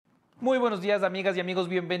Muy buenos días, amigas y amigos.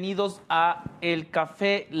 Bienvenidos a El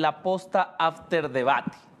Café La Posta After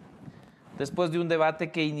Debate. Después de un debate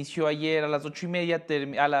que inició ayer a las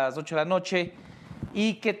 8:30, a las 8 de la noche,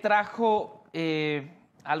 y que trajo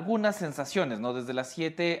algunas sensaciones, ¿no? Desde las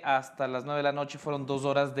 7 hasta las 9 de la noche fueron 2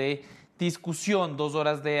 horas de discusión, 2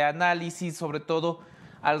 horas de análisis, sobre todo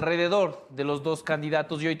alrededor de los dos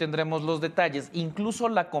candidatos, y hoy tendremos los detalles, incluso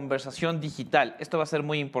la conversación digital. Esto va a ser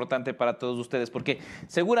muy importante para todos ustedes porque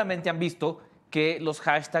seguramente han visto que los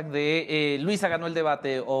hashtags de Luisa ganó el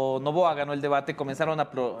debate o Noboa ganó el debate comenzaron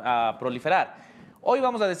a proliferar. Hoy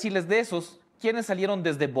vamos a decirles de esos, quiénes salieron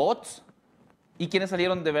desde bots y quiénes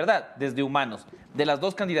salieron de verdad, desde humanos, de las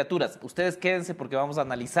dos candidaturas. Ustedes quédense porque vamos a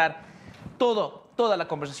analizar toda la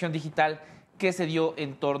conversación digital que se dio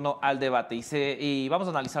en torno al debate. Y vamos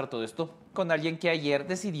a analizar todo esto con alguien que ayer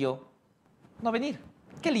decidió no venir.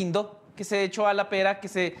 Qué lindo, que se echó a la pera, que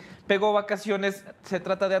se pegó vacaciones. Se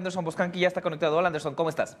trata de Anderson Boscan, que ya está conectado. Hola, Anderson, ¿cómo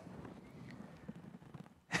estás?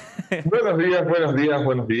 Buenos días, buenos días,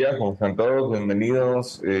 buenos días. ¿Cómo están todos?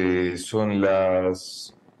 Bienvenidos. Son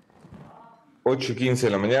las 8:15 de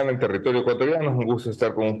la mañana en territorio ecuatoriano. Es un gusto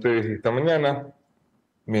estar con ustedes esta mañana.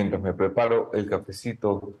 Mientras me preparo el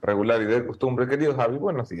cafecito regular y de costumbre. Querido Javi,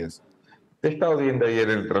 buenos días. Te he estado viendo ayer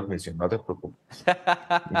en la transmisión, no te preocupes.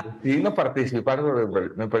 Y no participar,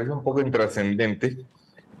 me parece un poco intrascendente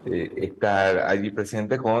estar allí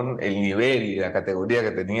presente con el nivel y la categoría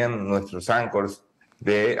que tenían nuestros anchors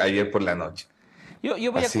de ayer por la noche. Yo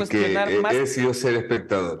voy Así a cuestionar que más. he sido ser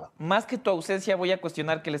espectador. Más que tu ausencia, voy a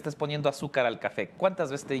cuestionar que le estés poniendo azúcar al café.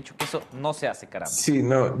 ¿Cuántas veces te he dicho que eso no se hace, caramba? Sí,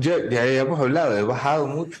 no, ya hemos hablado, he bajado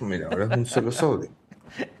mucho, mira, ahora es un solo sobre.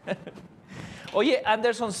 Oye,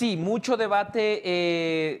 Anderson, sí, mucho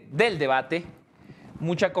debate del debate,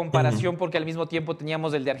 mucha comparación, porque al mismo tiempo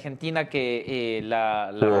teníamos el de Argentina que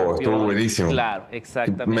la Estuvo rompió. buenísimo. Claro, Me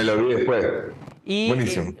exactamente. lo vi después. Y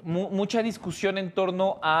Buenísimo. mucha discusión en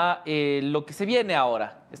torno a lo que se viene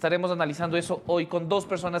ahora. Estaremos analizando eso hoy con dos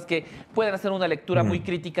personas que pueden hacer una lectura muy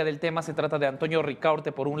crítica del tema. Se trata de Antonio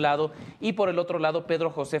Ricaurte por un lado y por el otro lado Pedro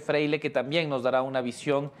José Freile, que también nos dará una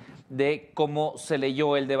visión de cómo se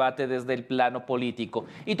leyó el debate desde el plano político.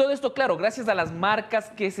 Y todo esto, claro, gracias a las marcas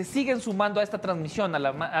que se siguen sumando a esta transmisión,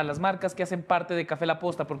 a las marcas que hacen parte de Café La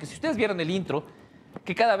Posta, porque si ustedes vieron el intro,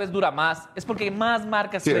 que cada vez dura más, es porque más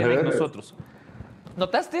marcas Sí, creen en nosotros.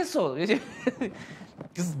 ¿Notaste eso? O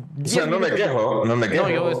sea, no me quejo, no me quejo. No,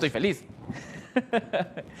 yo estoy feliz.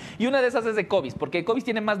 Y una de esas es de Cobis, porque Cobis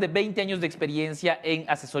tiene más de 20 años de experiencia en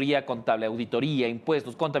asesoría contable, auditoría,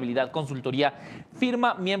 impuestos, contabilidad, consultoría,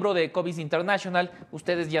 firma miembro de Cobis International.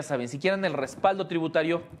 Ustedes ya saben, si quieren el respaldo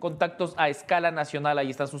tributario, contactos a escala nacional, ahí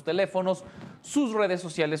están sus teléfonos, sus redes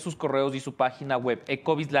sociales, sus correos y su página web.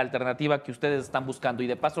 Ecobis, la alternativa que ustedes están buscando. Y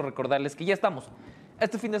de paso recordarles que ya estamos.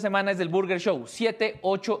 Este fin de semana es del Burger Show, 7,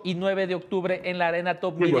 8 y 9 de octubre en la Arena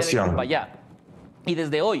Top Media de Cumbayá. Y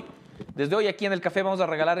desde hoy aquí en el café vamos a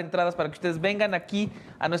regalar entradas para que ustedes vengan aquí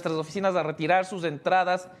a nuestras oficinas a retirar sus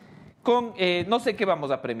entradas con, no sé qué vamos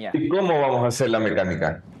a premiar. ¿Y cómo vamos a hacer la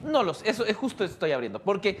mecánica? No lo sé, eso es justo estoy abriendo,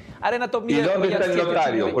 porque Arena Top ¿Y Media... dónde está el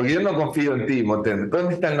notario? Porque yo no confío en ti, Montendo.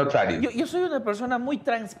 ¿Dónde está el notario? Yo soy una persona muy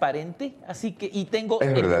transparente, así que, y tengo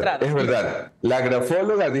entradas. Es verdad. La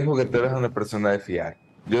grafóloga dijo que tú eres una persona de fiar.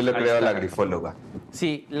 Yo le creo a la grafóloga.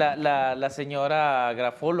 Sí, la señora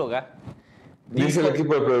grafóloga. Dice el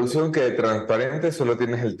equipo de producción que de transparente solo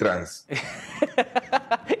tienes el trans.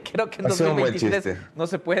 Creo que en 2023 no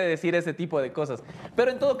se puede decir ese tipo de cosas.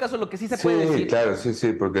 Pero en todo caso, lo que sí se puede decir... Claro,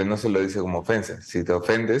 sí, porque no se lo dice como ofensa. Si te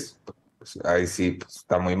ofendes, pues ahí sí, pues,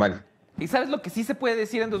 está muy mal. ¿Y sabes lo que sí se puede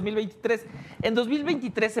decir en 2023? En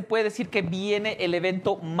 2023 se puede decir que viene el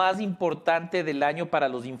evento más importante del año para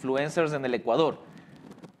los influencers en el Ecuador.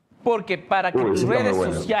 Porque para que tus redes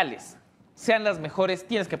sociales sean las mejores,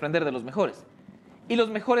 tienes que aprender de los mejores. Y los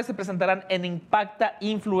mejores se presentarán en Impacta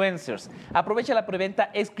Influencers. Aprovecha la preventa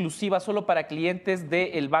exclusiva solo para clientes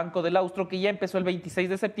del Banco del Austro, que ya empezó el 26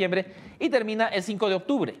 de septiembre y termina el 5 de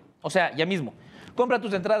octubre. O sea, ya mismo. Compra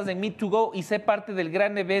tus entradas en Meet2Go y sé parte del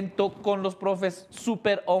gran evento con los profes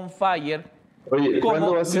super on fire. Oye,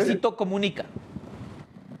 ¿cuándo va a ser? Luisito Comunica.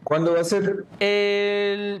 ¿Cuándo va a ser?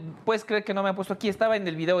 Puedes creer que no me han puesto aquí. Estaba en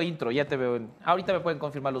el video intro, ya te veo. Ahorita me pueden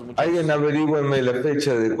confirmar los muchachos. Alguien averígüenme la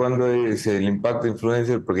fecha de cuándo es el Impacto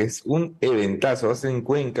Influencer, porque es un eventazo. Va a ser en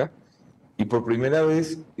Cuenca y por primera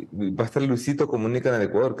vez va a estar Luisito Comunica en el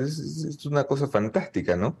Ecuador, que es una cosa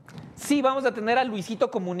fantástica, ¿no? Sí, vamos a tener a Luisito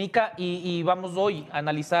Comunica y vamos hoy a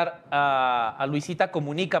analizar a Luisita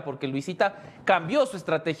Comunica, porque Luisita cambió su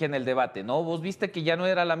estrategia en el debate, ¿no? Vos viste que ya no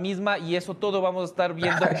era la misma y eso todo vamos a estar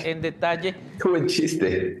viendo en detalle. Qué buen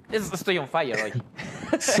chiste. Estoy on fire hoy.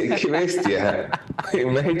 Sí, qué bestia.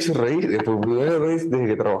 Me has hecho reír por primera vez desde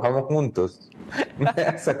que trabajamos juntos. Me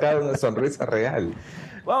has sacado una sonrisa real.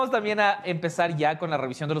 Vamos también a empezar ya con la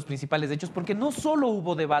revisión de los principales hechos, porque no solo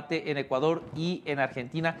hubo debate en Ecuador y en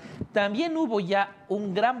Argentina, también hubo ya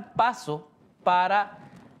un gran paso para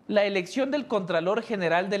la elección del Contralor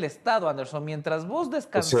General del Estado, Anderson. Mientras vos O sea,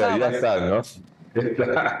 descansabas... ya está, ¿no? Ya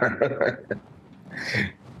está.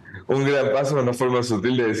 Un gran paso, una forma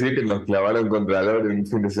sutil de decir que nos clavaron Contralor en un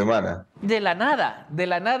fin de semana. De la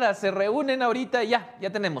nada, se reúnen ahorita y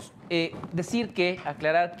ya tenemos.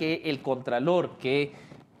 Aclarar que el Contralor,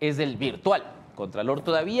 que es el virtual Contralor,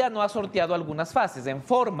 todavía no ha sorteado algunas fases. En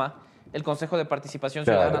forma, el Consejo de Participación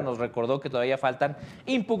Ciudadana nos recordó que todavía faltan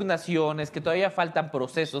impugnaciones, que todavía faltan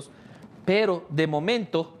procesos, pero de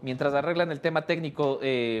momento, mientras arreglan el tema técnico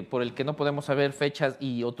por el que no podemos saber fechas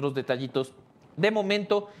y otros detallitos, de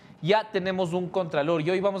momento ya tenemos un Contralor y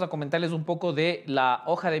hoy vamos a comentarles un poco de la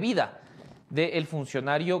hoja de vida del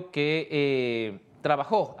funcionario que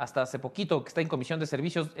trabajó hasta hace poquito, que está en comisión de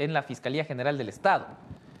servicios en la Fiscalía General del Estado.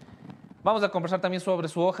 Vamos a conversar también sobre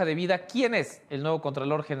su hoja de vida, quién es el nuevo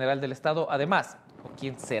Contralor General del Estado, además, o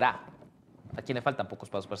quién será, a quién le faltan pocos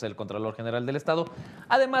pasos para ser el Contralor General del Estado,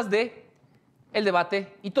 además de el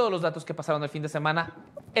debate y todos los datos que pasaron el fin de semana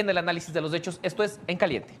en el análisis de los hechos. Esto es En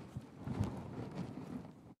Caliente.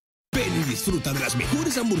 Ven y disfruta de las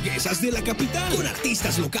mejores hamburguesas de la capital con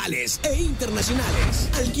artistas locales e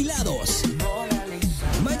internacionales. Alquilados.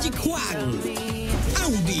 Magic Juan.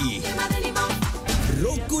 Audi.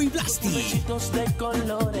 Rocco y Blasti.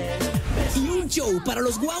 Y un show para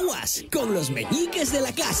los guaguas con los meñiques de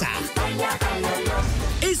la casa.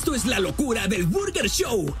 Esto es la locura del Burger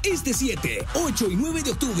Show. Este 7, 8 y 9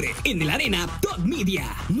 de octubre en el Arena Top Media.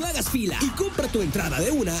 No hagas fila y compra tu entrada de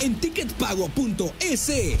una en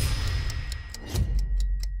ticketpago.es.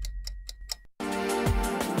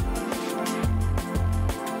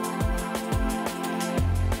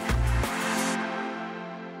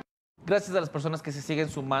 Gracias a las personas que se siguen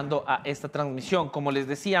sumando a esta transmisión. Como les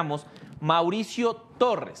decíamos, Mauricio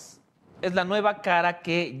Torres es la nueva cara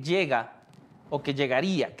que llega o que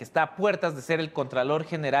llegaría, que está a puertas de ser el Contralor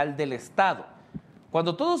General del Estado.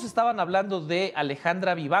 Cuando todos estaban hablando de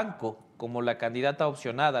Alejandra Vivanco como la candidata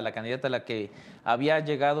opcionada, la candidata a la que había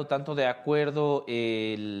llegado tanto de acuerdo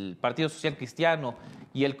el Partido Social Cristiano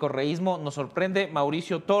y el correísmo, nos sorprende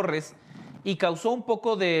Mauricio Torres y causó un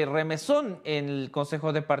poco de remesón en el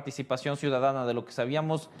Consejo de Participación Ciudadana. De lo que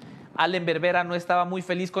sabíamos, Allen Berbera no estaba muy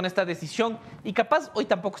feliz con esta decisión y capaz hoy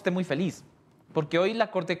tampoco esté muy feliz, porque hoy la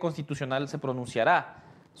Corte Constitucional se pronunciará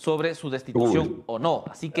sobre su destitución o no.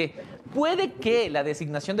 Así que puede que la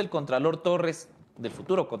designación del Contralor Torres, del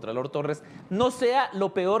futuro Contralor Torres, no sea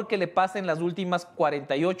lo peor que le pase en las últimas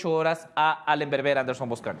 48 horas a Allen Berbera, Anderson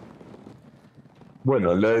Boscar.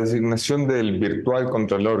 Bueno, la designación del virtual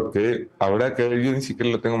Contralor, que habrá que ver, yo ni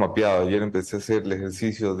siquiera lo tengo mapeado. Ayer empecé a hacer el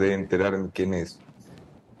ejercicio de enterarme quién es.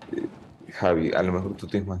 Javi, a lo mejor tú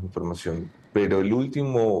tienes más información, pero el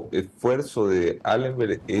último esfuerzo de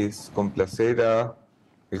Allenberg es complacer a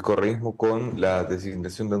el correísmo con la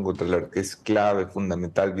designación de un Contralor, que es clave,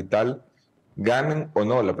 fundamental, vital. Ganen o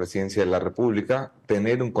no la presidencia de la República,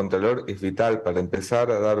 tener un Contralor es vital para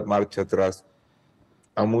empezar a dar marcha atrás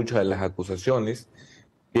a muchas de las acusaciones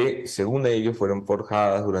que, según ellos, fueron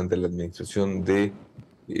forjadas durante la administración de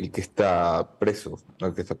el que está preso, no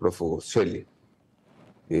el que está prófugo, Celia.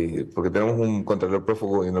 Porque tenemos un contralor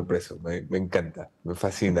prófugo y no preso. Me encanta, me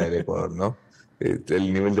fascina el Ecuador, ¿no?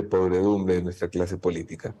 El nivel de podredumbre de nuestra clase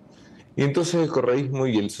política. Y entonces el correísmo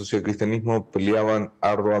y el socialcristianismo peleaban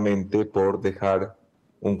arduamente por dejar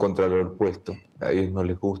un contralor puesto. A ellos no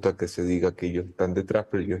les gusta que se diga que ellos están detrás,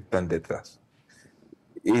 pero ellos están detrás.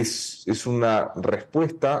 Es una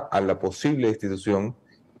respuesta a la posible destitución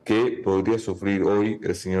que podría sufrir hoy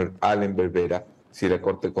el señor Allen Berbera si la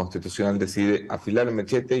Corte Constitucional decide afilar el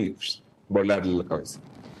machete y volarle la cabeza.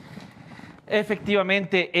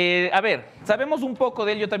 Efectivamente. A ver, sabemos un poco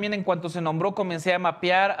de él. Yo también, en cuanto se nombró, comencé a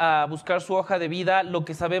mapear, a buscar su hoja de vida. Lo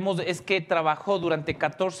que sabemos es que trabajó durante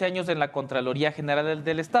 14 años en la Contraloría General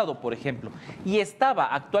del Estado, por ejemplo, y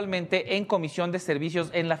estaba actualmente en comisión de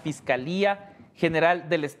servicios en la Fiscalía General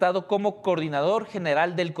del Estado como coordinador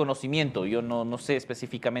general del conocimiento. Yo no sé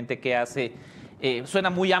específicamente qué hace Suena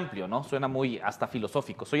muy amplio, ¿no? Suena muy hasta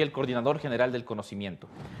filosófico. Soy el coordinador general del conocimiento.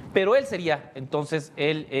 Pero él sería entonces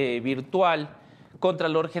el virtual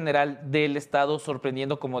Contralor General del Estado,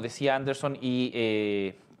 sorprendiendo, como decía Anderson,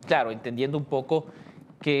 y claro, entendiendo un poco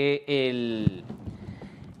que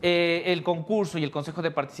el concurso y el Consejo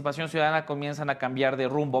de Participación Ciudadana comienzan a cambiar de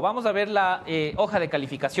rumbo. Vamos a ver la hoja de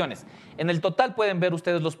calificaciones. En el total pueden ver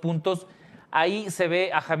ustedes los puntos. Ahí se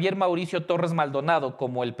ve a Javier Mauricio Torres Maldonado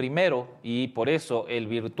como el primero y por eso el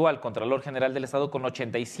virtual Contralor General del Estado con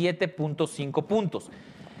 87.5 puntos.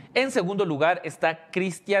 En segundo lugar está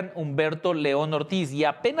Cristian Humberto León Ortiz y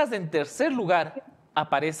apenas en tercer lugar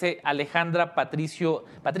aparece Alejandra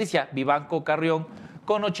Patricia Vivanco Carrión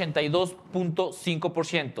con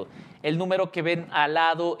 82.5%. El número que ven al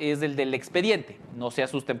lado es el del expediente. No se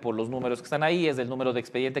asusten por los números que están ahí, es el número de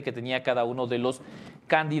expediente que tenía cada uno de los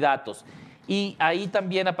candidatos. Y ahí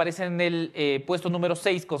también aparece en el puesto número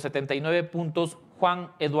 6 con 79 puntos Juan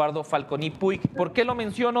Eduardo Falconi Puig. ¿Por qué lo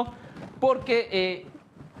menciono? Porque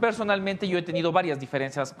personalmente yo he tenido varias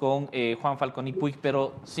diferencias con Juan Falconi Puig,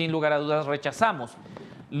 pero sin lugar a dudas rechazamos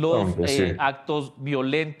los actos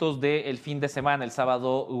violentos del fin de semana. El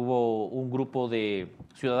sábado hubo un grupo de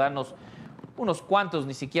ciudadanos, unos cuantos,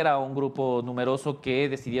 ni siquiera un grupo numeroso, que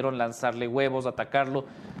decidieron lanzarle huevos, atacarlo,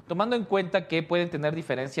 tomando en cuenta que pueden tener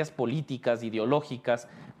diferencias políticas, ideológicas,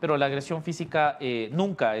 pero la agresión física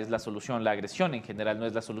nunca es la solución, la agresión en general no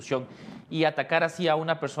es la solución, y atacar así a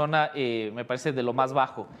una persona me parece de lo más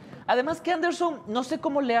bajo. Además que, Anderson, no sé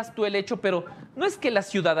cómo leas tú el hecho, pero no es que la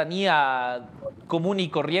ciudadanía común y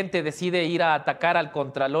corriente decide ir a atacar al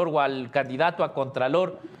contralor o al candidato a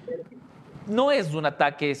contralor. No es un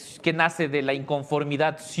ataque que nace de la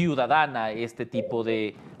inconformidad ciudadana, este tipo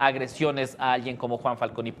de agresiones a alguien como Juan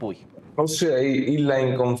Falconi Puig. O sea, y la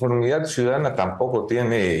inconformidad ciudadana tampoco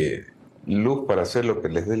tiene luz para hacer lo que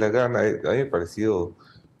les dé la gana. A mí me ha parecido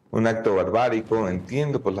un acto barbárico.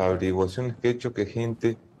 Entiendo por las averiguaciones que he hecho que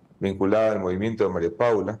gente vinculada al movimiento de María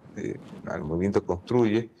Paula, al movimiento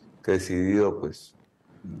Construye, que ha decidido pues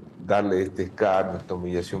darle este escarnio, esta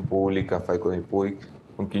humillación pública a Falconi Puig,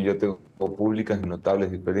 con quien yo tengo públicas y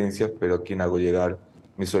notables diferencias, pero a quien hago llegar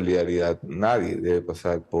mi solidaridad. Nadie debe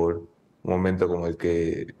pasar por un momento como el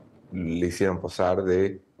que le hicieron pasar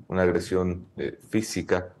de una agresión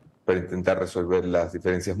física para intentar resolver las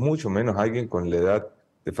diferencias, mucho menos alguien con la edad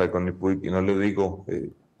de Falconi Puig, y no lo digo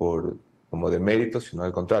como de mérito, sino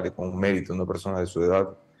al contrario, con un mérito, una persona de su edad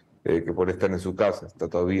que por estar en su casa está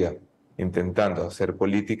todavía intentando hacer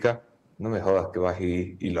política. No me jodas que vas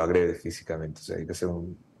y lo agredes físicamente. O sea, hay que ser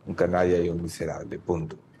un canalla y un miserable,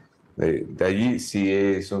 punto. De allí,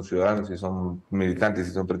 si son ciudadanos, si son militantes,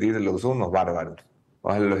 si son partidistas, lo que son unos bárbaros.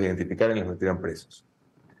 Ojalá los identificaran y los metieran presos.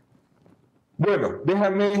 Bueno,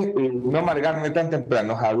 déjame no amargarme tan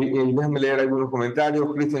temprano, Javi. Déjame leer algunos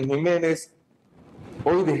comentarios. Cristian Jiménez: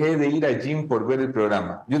 hoy dejé de ir al gym por ver el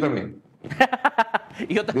programa. Yo también.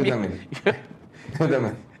 Yo también. Yo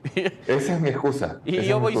también. Esa es mi excusa. Y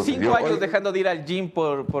yo voy 5 años dejando de ir al gym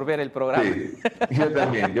por ver el programa. Sí, yo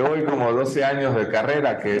también. Yo voy como 12 años de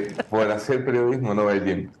carrera que por hacer periodismo no voy al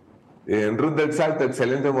gym. Ruth del Salto,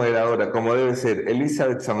 excelente moderadora, como debe ser.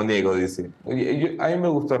 Elizabeth Samaniego dice: oye, a mí me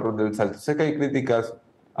gustó Ruth del Salto. Sé que hay críticas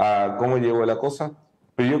a cómo llegó la cosa,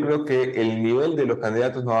 pero yo creo que el nivel de los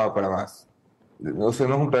candidatos no va para más. O sea,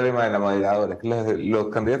 no es un problema de la moderadora, es que los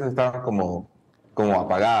candidatos estaban como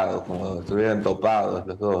apagados, como si estuvieran topados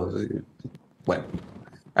los dos. Bueno,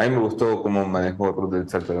 a mí me gustó cómo manejó Ruth del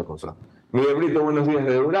Salto la cosa. Miguel Brito, buenos días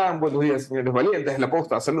de Durán, buenos días señores valientes de la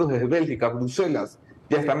posta, saludos desde Bélgica, Bruselas,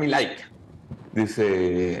 ya está mi like,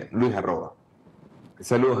 dice Luis Arroba.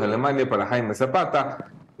 Saludos de Alemania para Jaime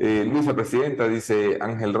Zapata. Luisa Presidenta, dice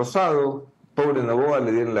Ángel Rosado. Pobre Noboa,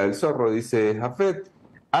 le dieron la del zorro, dice Jafet.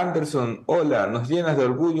 Anderson, hola, nos llenas de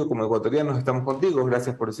orgullo como ecuatorianos, estamos contigo,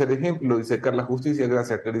 gracias por ser ejemplo, dice Carla Justicia.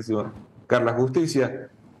 Gracias, carísima Carla Justicia.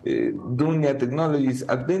 Dunia Technologies,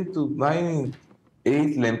 Adventure Mining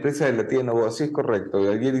es la empresa de la tía Noboa. Sí, es correcto.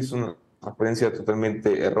 Ayer hizo una referencia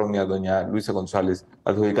totalmente errónea doña Luisa González,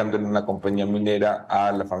 adjudicándole una compañía minera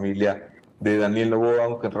a la familia de Daniel Noboa,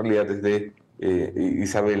 aunque en realidad es de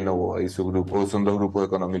Isabel Noboa y su grupo. Son dos grupos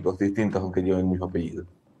económicos distintos, aunque llevan el mismo apellido.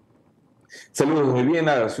 Saludos muy bien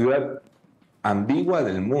a la ciudad ambigua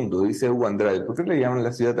del mundo, dice Hugo Andrade. ¿Por qué le llaman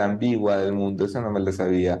la ciudad ambigua del mundo? Eso no me lo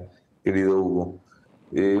sabía, querido Hugo.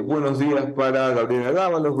 Buenos días para Gabriela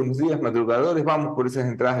Dávalos, buenos días madrugadores, vamos por esas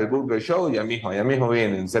entradas del Burger Show, ya mismo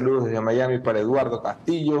vienen. Saludos desde Miami para Eduardo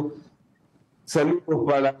Castillo, saludos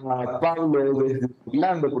para Pablo desde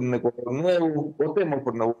Orlando por un Ecuador nuevo. Votemos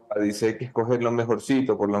por Noboa, dice, hay que escoger lo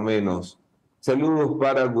mejorcito por lo menos. Saludos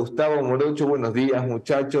para Gustavo Morocho, buenos días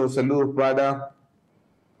muchachos. Saludos para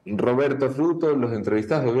Roberto Fruto. Los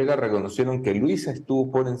entrevistados de Vega reconocieron que Luisa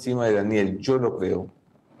estuvo por encima de Daniel. Yo lo creo.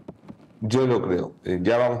 Yo lo creo.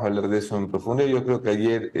 Ya vamos a hablar de eso en profundidad. Yo creo que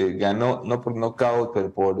ayer ganó, no por nocaut,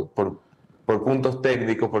 pero por puntos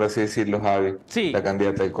técnicos, por así decirlo, Javi, Sí. la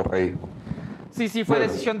candidata del correísmo. Sí, fue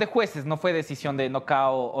decisión de jueces, no fue decisión de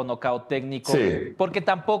nocaut o nocaut técnico, Sí. porque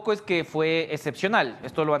tampoco es que fue excepcional.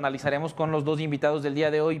 Esto lo analizaremos con los dos invitados del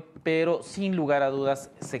día de hoy, pero sin lugar a dudas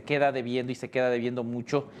se queda debiendo y se queda debiendo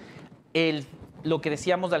mucho lo que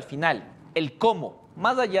decíamos al final, el cómo.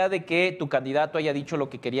 Más allá de que tu candidato haya dicho lo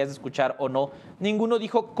que querías escuchar o no, ninguno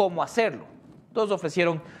dijo cómo hacerlo. Todos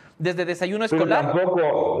ofrecieron desde desayuno Pero escolar.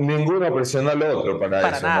 tampoco ninguno presionó al otro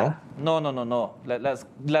para eso, Nada. No.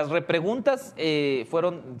 Las repreguntas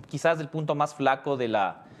fueron quizás el punto más flaco de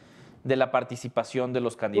la participación de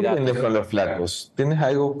los ¿Qué candidatos. tienes con los flacos? ¿Tienes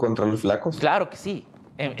algo contra los flacos? Claro que sí.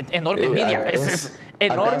 Enorme envidia. Es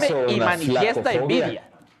enorme ¿acaso y una manifiesta flacofobia? envidia.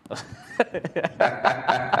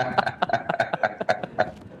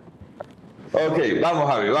 Ok,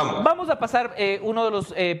 vamos, Javi, vamos. Vamos a pasar uno de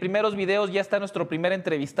los primeros videos. Ya está nuestro primer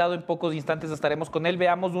entrevistado. En pocos instantes estaremos con él.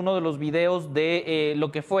 Veamos uno de los videos de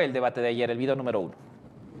lo que fue el debate de ayer, el video número 1.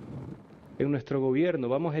 En nuestro gobierno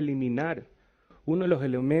vamos a eliminar uno de los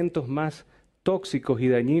elementos más tóxicos y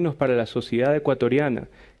dañinos para la sociedad ecuatoriana,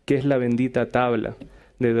 que es la bendita tabla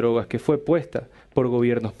de drogas que fue puesta por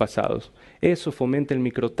gobiernos pasados. Eso fomenta el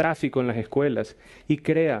microtráfico en las escuelas y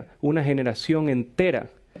crea una generación entera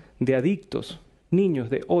de adictos,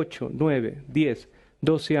 niños de 8, 9, 10,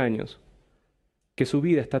 12 años, que su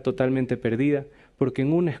vida está totalmente perdida porque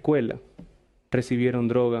en una escuela recibieron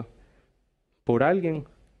droga por alguien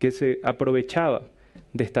que se aprovechaba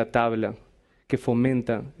de esta tabla que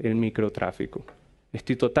fomenta el microtráfico.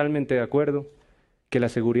 Estoy totalmente de acuerdo que la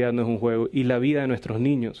seguridad no es un juego y la vida de nuestros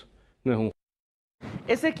niños no es un juego.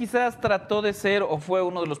 Ese quizás trató de ser o fue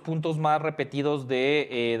uno de los puntos más repetidos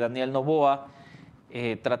de Daniel Noboa,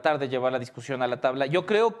 tratar de llevar la discusión a la tabla. Yo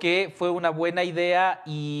creo que fue una buena idea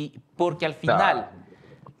y porque al final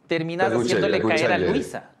terminas haciéndole caer a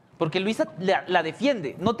Luisa, porque Luisa la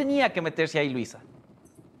defiende, no tenía que meterse ahí Luisa.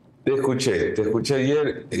 Te escuché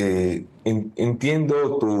ayer.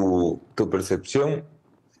 Entiendo tu percepción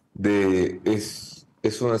de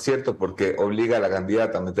es un acierto porque obliga a la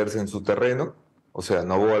candidata a meterse en su terreno, o sea,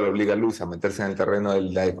 Noboa le obliga a Luisa a meterse en el terreno de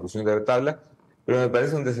la discusión de la tabla, pero me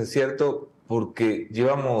parece un desacierto porque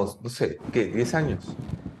llevamos, no sé, ¿qué? 10 años.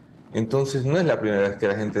 Entonces no es la primera vez que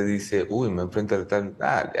la gente dice, uy, me enfrento a la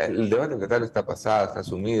tabla. El debate de la tabla está pasado, está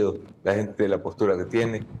asumido, la gente de la postura que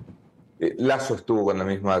tiene. Lasso estuvo con la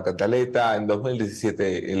misma cataleta, en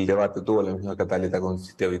 2017 el debate tuvo la misma cataleta con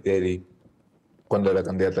Cintia Viteri cuando era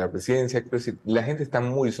candidata a la presidencia. Es decir, la gente está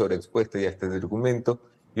muy sobreexpuesta ya a este documento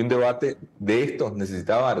y un debate de estos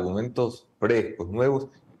necesitaba argumentos frescos, nuevos,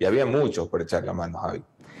 y había muchos por echar la mano, Javi.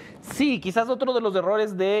 Sí, quizás otro de los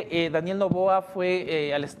errores de Daniel Noboa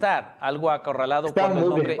fue al estar algo acorralado. Estaba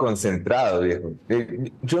cuando muy desconcentrado, viejo.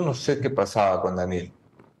 Yo no sé qué pasaba con Daniel.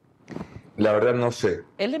 La verdad no sé.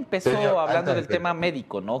 Él empezó hablando del tema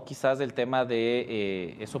médico, ¿no? Quizás del tema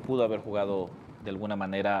de eso pudo haber jugado de alguna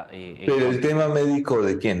manera. Pero el tema médico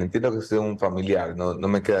 ¿de quién? Entiendo que sea un familiar, no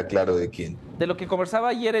me queda claro de quién. De lo que conversaba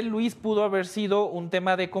ayer el Luis pudo haber sido un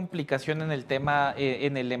tema de complicación en el tema,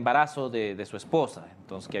 en el embarazo de su esposa,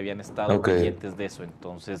 entonces que habían estado pendientes de eso,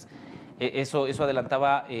 entonces eso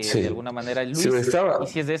adelantaba de alguna manera el Luis. Sí, y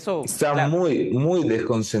si es de eso, estaba claro. muy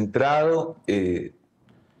desconcentrado.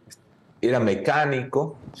 Era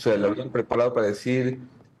mecánico, o sea, lo habían preparado para decir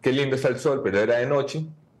qué lindo está el sol, pero era de noche.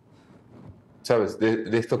 ¿Sabes?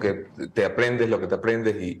 De esto que te aprendes lo que te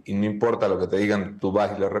aprendes y no importa lo que te digan, tú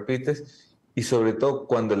vas y lo repites. Y sobre todo,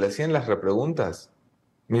 cuando le hacían las repreguntas,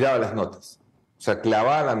 miraba las notas. O sea,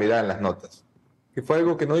 clavaba la mirada en las notas. Que fue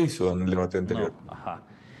algo que no hizo en el debate anterior. No, ajá.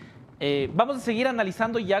 Vamos a seguir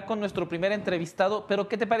analizando ya con nuestro primer entrevistado, pero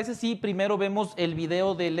 ¿qué te parece si primero vemos el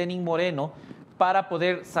video de Lenin Moreno para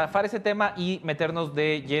poder zafar ese tema y meternos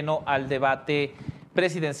de lleno al debate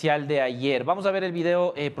presidencial de ayer? Vamos a ver el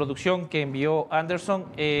video, producción, que envió Anderson.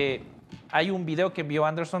 Hay un video que envió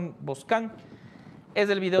Anderson Boscan. Es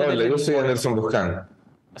el video de Hola, Lenin yo soy Moreno. Anderson Boscan.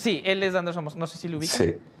 Sí, él es Anderson Boscan. No sé si lo ubican.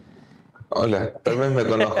 Sí. Hola, tal vez me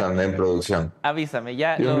conozcan en producción. Avísame,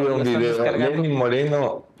 ya Yo envié un están video. descargando. Lenin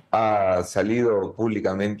Moreno ha salido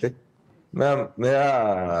públicamente. Me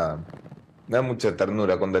da mucha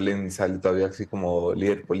ternura cuando Lenin sale todavía así como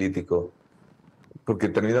líder político, porque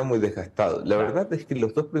terminó muy desgastado. La verdad es que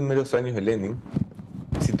los 2 primeros años de Lenin,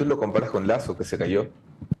 si tú lo comparas con Lasso, que se cayó,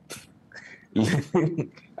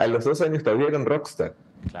 Lenin, a los 2 años todavía era un rockstar.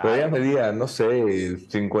 Claro. Pero ella medía, no sé,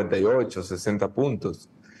 58, 60 puntos.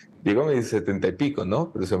 Llegó a medir 70 y pico,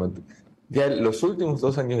 ¿no? Pero ya los últimos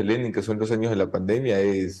 2 años de Lenin, que son 2 años de la pandemia,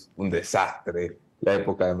 es un desastre. La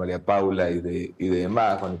época de María Paula y de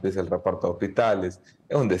demás, cuando empieza el reparto de hospitales,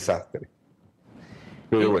 es un desastre.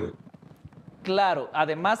 Pero bueno. Claro,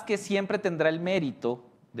 además que siempre tendrá el mérito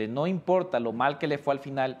de no importa lo mal que le fue al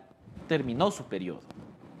final, terminó su periodo,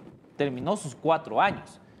 terminó sus 4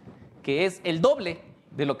 años, que es el doble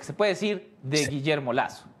de lo que se puede decir de Guillermo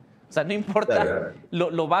Lasso. O sea, no importa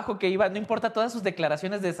lo bajo que iba, no importa todas sus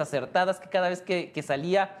declaraciones desacertadas que cada vez que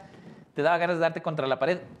salía te daba ganas de darte contra la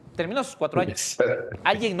pared. Terminó sus 4 años.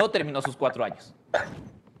 Alguien no terminó sus 4 años.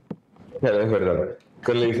 Claro, es verdad.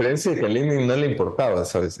 Con la diferencia de que a Lenin no le importaba,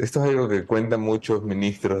 ¿sabes? Esto es algo que cuentan muchos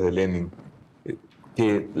ministros de Lenin,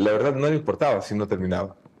 que la verdad no le importaba si no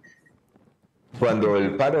terminaba. Cuando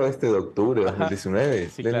el paro de octubre de 2019,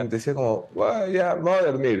 sí, Lenin claro. decía como, ya, vamos a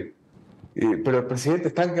dormir. Pero el presidente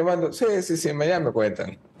están quemando. Sí, mañana me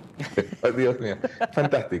cuentan. Oh, Dios mío,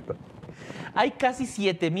 fantástico. Hay casi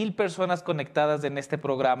 7,000 personas conectadas en este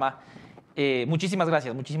programa. Muchísimas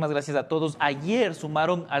gracias a todos. Ayer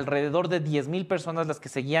sumaron alrededor de 10,000 personas las que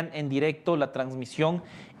seguían en directo la transmisión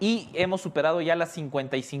y hemos superado ya las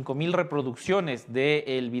 55,000 reproducciones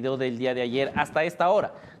del video del día de ayer hasta esta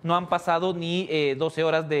hora. No han pasado ni 12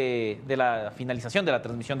 horas de la finalización de la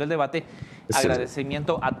transmisión del debate. Sí.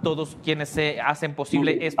 Agradecimiento a todos quienes se hacen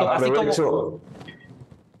posible esto.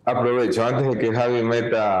 Aprovecho, antes de que Javi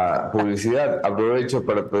meta publicidad, aprovecho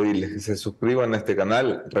para pedirles que se suscriban a este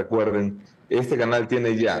canal. Recuerden, este canal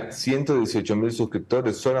tiene ya 118,000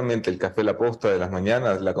 suscriptores, solamente el Café La Posta de las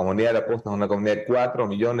mañanas. La comunidad de La Posta es una comunidad de 4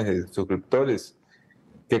 millones de suscriptores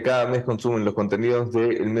que cada mes consumen los contenidos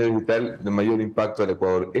del medio digital de mayor impacto del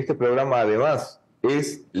Ecuador. Este programa, además,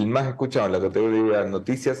 es el más escuchado en la categoría de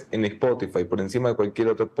noticias en Spotify, por encima de cualquier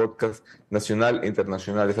otro podcast nacional e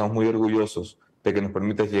internacional. Estamos muy orgullosos de que nos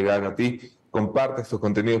permitas llegar a ti. Comparte estos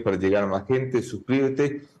contenidos para llegar a más gente,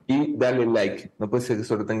 suscríbete y dale like. No puede ser que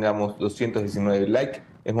solo tengamos 219 likes.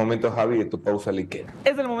 Es momento, Javi, de tu pausa likeera.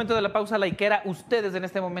 Es el momento de la pausa likeera. Ustedes en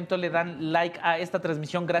este momento le dan like a esta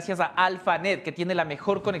transmisión gracias a AlphaNet, que tiene la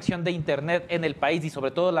mejor conexión de internet en el país y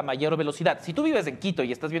sobre todo la mayor velocidad. Si tú vives en Quito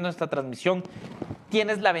y estás viendo esta transmisión,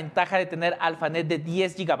 tienes la ventaja de tener AlphaNet de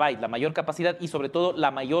 10 GB, la mayor capacidad y sobre todo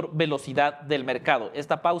la mayor velocidad del mercado.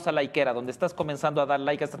 Esta pausa likeera, donde estás comenzando a dar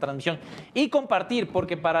like a esta transmisión y compartir,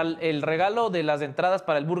 porque para el regalo de las entradas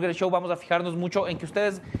para el Burger Show vamos a fijarnos mucho en que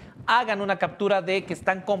ustedes hagan una captura de que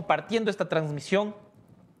están compartiendo esta transmisión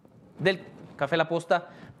del Café La Posta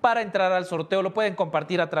para entrar al sorteo. Lo pueden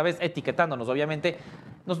compartir a través, etiquetándonos, obviamente.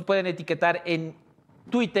 Nos pueden etiquetar en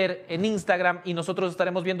Twitter, en Instagram, y nosotros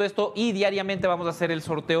estaremos viendo esto y diariamente vamos a hacer el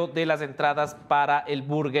sorteo de las entradas para el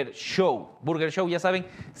Burger Show. Burger Show, ya saben,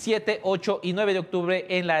 7, 8 y 9 de octubre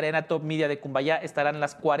en la Arena Top Media de Cumbayá estarán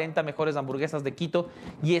las 40 mejores hamburguesas de Quito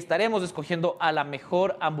y estaremos escogiendo a la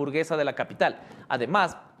mejor hamburguesa de la capital.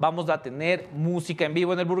 Además, vamos a tener música en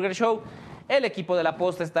vivo en el Burger Show. El equipo de La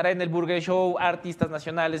Posta estará en el Burger Show, artistas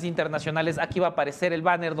nacionales, internacionales. Aquí va a aparecer el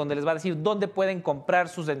banner donde les va a decir dónde pueden comprar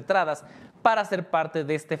sus entradas para ser parte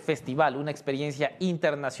de este festival, una experiencia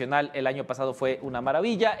internacional. El año pasado fue una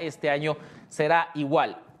maravilla, este año será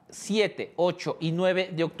igual, 7, 8 y 9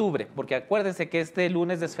 de octubre, porque acuérdense que este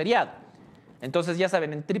lunes es feriado. Entonces ya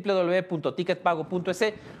saben, en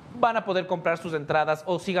www.ticketpago.es van a poder comprar sus entradas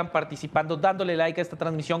o sigan participando, dándole like a esta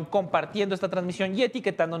transmisión, compartiendo esta transmisión y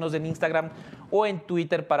etiquetándonos en Instagram o en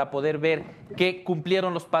Twitter para poder ver que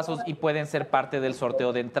cumplieron los pasos y pueden ser parte del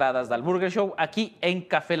sorteo de entradas al Burger Show aquí en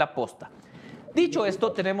Café La Posta. Dicho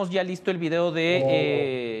esto, tenemos ya listo el video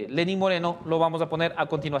de Lenín Moreno, lo vamos a poner a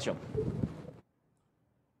continuación.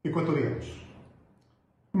 Ecuatorianos,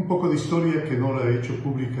 un poco de historia que no la he hecho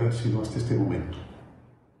pública sino hasta este momento.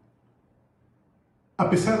 A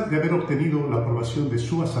pesar de haber obtenido la aprobación de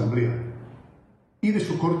su Asamblea y de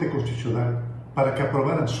su Corte Constitucional para que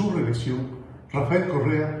aprobaran su reelección, Rafael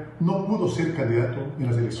Correa no pudo ser candidato en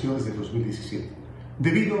las elecciones de 2017,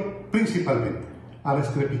 debido principalmente a la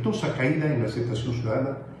estrepitosa caída en la aceptación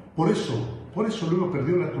ciudadana. Por eso luego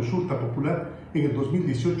perdió la consulta popular en el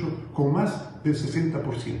 2018 con más del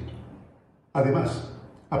 60%. Además,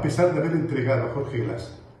 a pesar de haber entregado a Jorge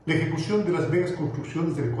Glass la ejecución de las megas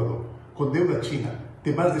construcciones del Ecuador con deuda china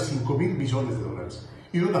de más de 5.000 millones de dólares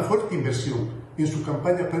y de una fuerte inversión en su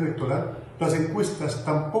campaña preelectoral, las encuestas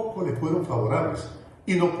tampoco le fueron favorables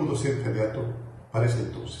y no pudo ser candidato para ese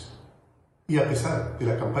entonces. Y a pesar de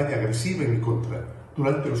la campaña agresiva en mi contra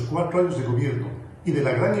durante los 4 años de gobierno y de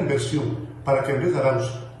la gran inversión para que Andrés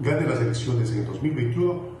Arauz gane las elecciones en el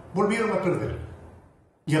 2021, volvieron a perder.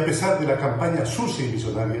 Y a pesar de la campaña sucia y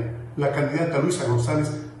visionaria, la candidata Luisa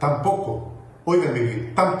González tampoco, óiganme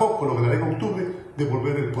bien, tampoco logrará en octubre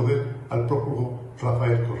devolver el poder al prófugo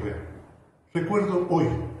Rafael Correa. Recuerdo hoy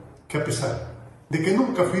que a pesar de que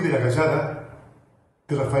nunca fui de la gallada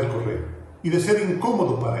de Rafael Correa y de ser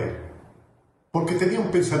incómodo para él, porque tenía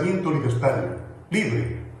un pensamiento libertario,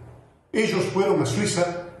 libre, ellos fueron a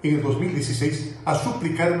Suiza en el 2016 a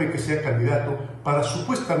suplicarme que sea candidato para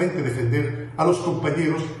supuestamente defender a los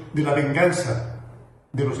compañeros de la venganza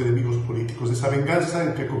de los enemigos políticos, de esa venganza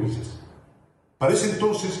entre comillas. Para ese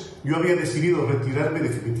entonces yo había decidido retirarme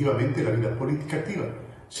definitivamente de la vida política activa.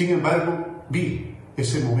 Sin embargo, vi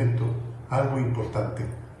ese momento algo importante,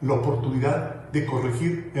 la oportunidad de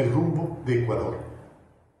corregir el rumbo de Ecuador.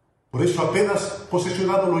 Por eso apenas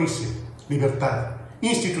posesionado lo hice: libertad,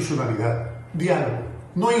 institucionalidad, diálogo,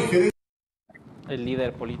 no injerencia. El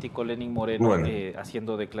líder político Lenín Moreno, Bueno,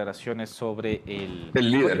 haciendo declaraciones sobre el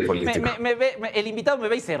líder político. El invitado me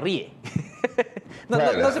ve y se ríe.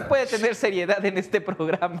 Claro. No se puede tener seriedad en este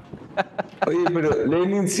programa. Oye, pero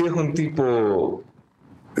Lenin sí es un tipo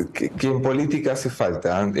que en política hace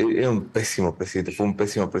falta. Era un pésimo presidente, fue un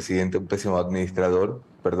pésimo presidente, un pésimo administrador.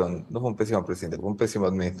 Perdón, no fue un pésimo presidente, fue un pésimo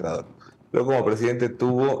administrador. Pero como presidente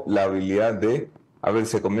tuvo la habilidad de, a ver,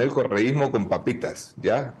 se comió el correísmo con papitas,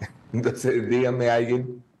 ¿ya? Entonces dígame a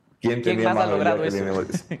alguien quién tenía más más ha logrado habilidad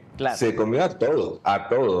que eso? Lenin. Claro. Se comió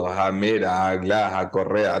a Mera, a Glass, a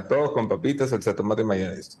Correa, a todos con papitas, salsa de tomate y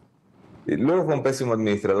mayonesa. Y luego fue un pésimo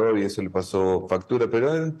administrador y eso le pasó factura,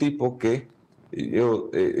 pero era un tipo que,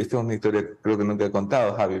 esta es una historia que creo que nunca he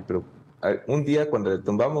contado, Javi, pero un día cuando le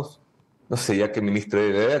tumbamos, no sé ya qué ministro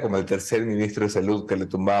era como el tercer ministro de salud que le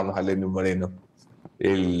tumbábamos a Lenín Moreno,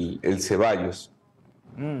 el Ceballos,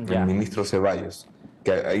 el ministro Ceballos,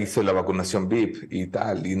 que hizo la vacunación VIP y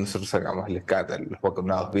tal, y nosotros sacamos el escándalo, los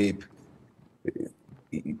vacunados VIP.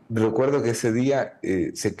 Y recuerdo que ese día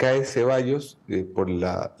se cae Ceballos por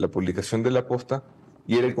la publicación de La Posta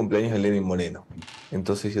y era el cumpleaños de Lenín Moreno.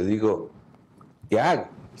 Entonces yo digo, ¿qué hago?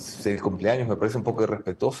 El cumpleaños me parece un poco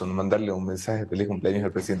irrespetuoso no mandarle un mensaje de feliz cumpleaños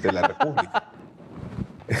al presidente de la República.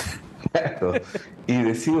 Claro. Y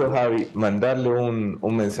decido, Javi, mandarle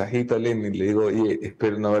un mensajito a Lenín. Le digo, oye,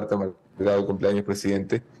 espero no haberte amargado el cumpleaños,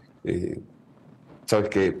 presidente. Sabes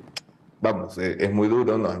que, vamos, es muy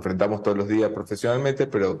duro, nos enfrentamos todos los días profesionalmente,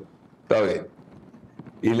 pero está bien.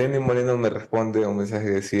 Y Lenín Moreno me responde a un mensaje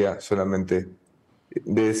que decía solamente,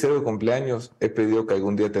 de deseo de cumpleaños he pedido que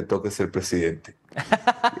algún día te toque ser presidente.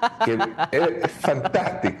 Que es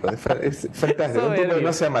fantástico, es fantástico. Un tipo que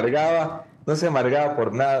no se amargaba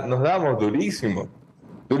por nada. Nos dábamos durísimo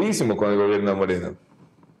con el gobierno de Moreno.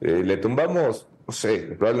 Le tumbamos, no sé,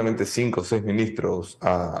 probablemente 5 o 6 ministros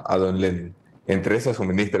a don Lenín. Entre esas un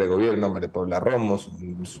ministro de gobierno, María Paula Romos,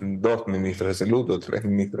 2 ministros de salud o 3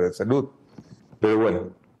 ministros de salud. Pero bueno,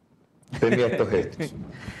 tenía estos gestos.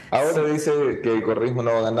 Ahora dice que el correísmo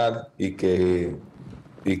no va a ganar y que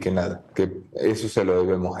nada, que eso se lo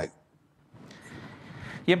debemos a él.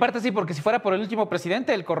 Y en parte sí, porque si fuera por el último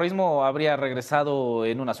presidente, el correísmo habría regresado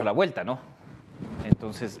en una sola vuelta, ¿no?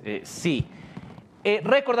 Entonces, sí.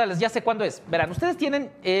 Recordarles, ya sé cuándo es. Verán, ustedes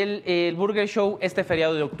tienen el Burger Show este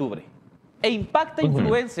feriado de octubre. E Impacta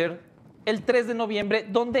Influencer el 3 de noviembre,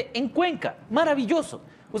 donde en Cuenca. Maravilloso.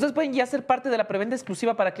 Ustedes pueden ya ser parte de la preventa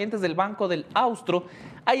exclusiva para clientes del Banco del Austro.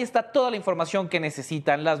 Ahí está toda la información que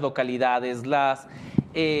necesitan, las localidades,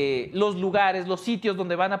 los lugares, los sitios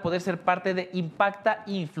donde van a poder ser parte de Impacta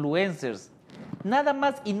Influencers. Nada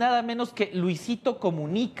más y nada menos que Luisito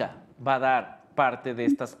Comunica va a dar parte de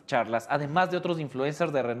estas charlas, además de otros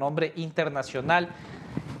influencers de renombre internacional.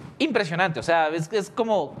 Impresionante, o sea, es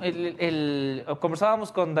como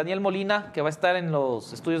conversábamos con Daniel Molina, que va a estar en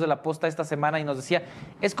los estudios de La Posta esta semana, y nos decía,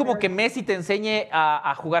 es como que Messi te enseñe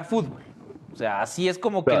a jugar fútbol. O sea, así es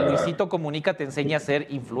como que Luisito Comunica te enseña a ser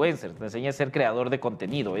influencer, te enseña a ser creador de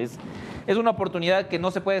contenido. Es una oportunidad que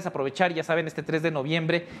no se puede desaprovechar, ya saben, este 3 de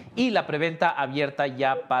noviembre, y la preventa abierta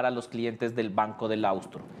ya para los clientes del Banco del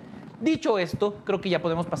Austro. Dicho esto, creo que ya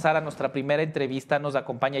podemos pasar a nuestra primera entrevista. Nos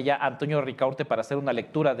acompaña ya Antonio Ricaurte para hacer una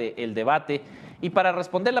lectura del debate y para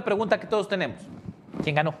responder la pregunta que todos tenemos.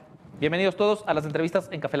 ¿Quién ganó? Bienvenidos todos a las entrevistas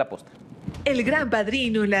en Café La Posta. El gran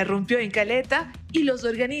padrino la rompió en Caleta y los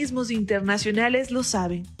organismos internacionales lo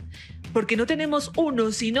saben. Porque no tenemos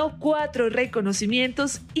 1, sino 4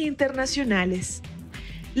 reconocimientos internacionales.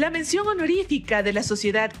 La mención honorífica de la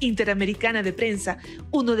Sociedad Interamericana de Prensa,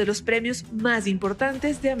 uno de los premios más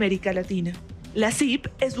importantes de América Latina. La CIP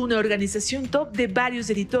es una organización top de varios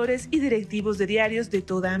editores y directivos de diarios de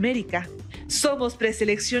toda América. Somos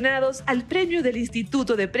preseleccionados al premio del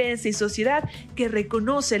Instituto de Prensa y Sociedad, que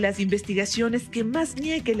reconoce las investigaciones que más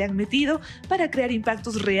ñeque le han metido para crear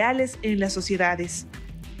impactos reales en las sociedades.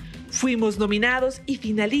 Fuimos nominados y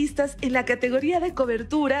finalistas en la categoría de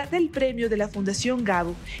cobertura del premio de la Fundación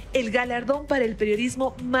Gabo, el galardón para el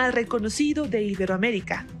periodismo más reconocido de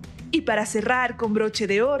Iberoamérica. Y para cerrar con broche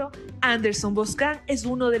de oro, Anderson Boscan es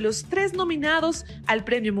uno de los 3 nominados al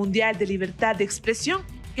Premio Mundial de Libertad de Expresión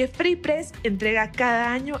que Free Press entrega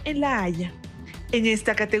cada año en La Haya. En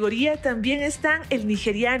esta categoría también están el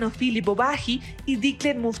nigeriano Philip Obaji y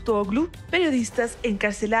Diklen Muftoglu, periodistas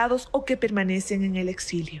encarcelados o que permanecen en el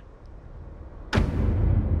exilio.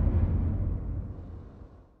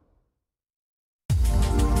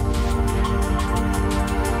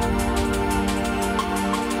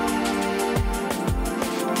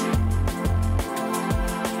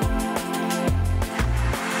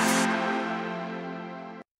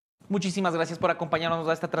 Muchísimas gracias por acompañarnos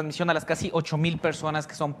a esta transmisión, a las casi 8,000 personas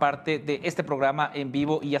que son parte de este programa en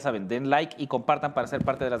vivo. Y ya saben, den like y compartan para ser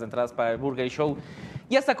parte de las entradas para el Burger Show.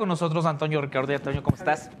 Ya está con nosotros Antonio Ricardo. Antonio, ¿cómo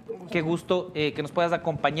estás? Qué gusto que nos puedas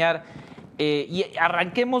acompañar. Y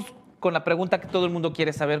arranquemos con la pregunta que todo el mundo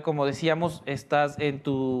quiere saber. Como decíamos, estás en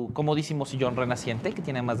tu comodísimo sillón renaciente, que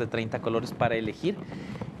tiene más de 30 colores para elegir.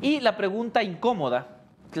 Y la pregunta incómoda,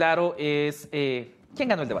 claro, es ¿quién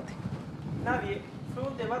ganó el debate? Nadie. Fue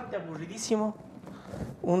un debate aburridísimo,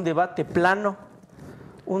 un debate plano,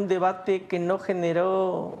 un debate que no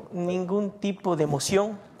generó ningún tipo de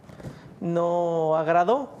emoción, no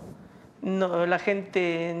agradó, la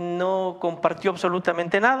gente no compartió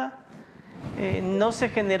absolutamente nada, no se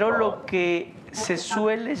generó lo que se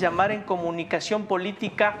suele llamar en comunicación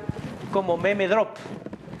política como meme drop.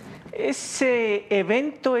 Ese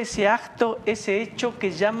evento, ese acto, ese hecho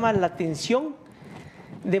que llama la atención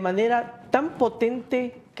de manera tan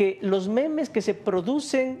potente que los memes que se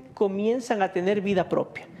producen comienzan a tener vida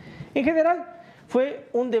propia. En general, fue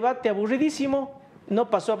un debate aburridísimo, no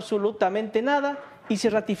pasó absolutamente nada y se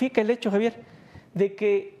ratifica el hecho, Javier, de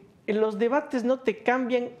que los debates no te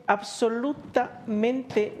cambian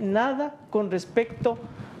absolutamente nada con respecto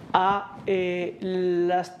a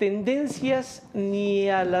las tendencias ni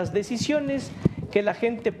a las decisiones que la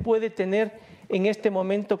gente puede tener en este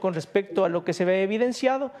momento con respecto a lo que se ve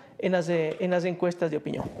evidenciado en las encuestas de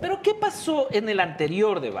opinión. Pero ¿qué pasó en el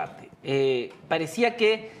anterior debate? Parecía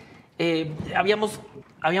que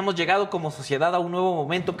habíamos llegado como sociedad a un nuevo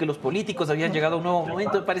momento, que los políticos habían llegado a un nuevo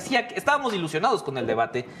momento. Parecía que estábamos ilusionados con el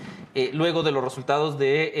debate luego de los resultados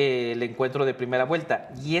del encuentro de primera vuelta.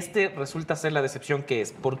 Y este resulta ser la decepción que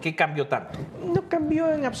es. ¿Por qué cambió tanto? No cambió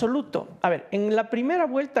en absoluto. A ver, en la primera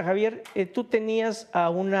vuelta, Javier, tú tenías a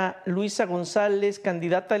una Luisa González,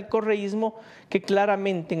 candidata del correísmo, que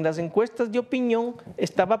claramente en las encuestas de opinión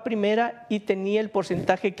estaba primera y tenía el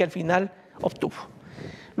porcentaje que al final obtuvo.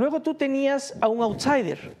 Luego tú tenías a un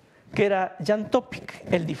outsider, que era Jan Topic,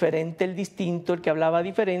 el diferente, el distinto, el que hablaba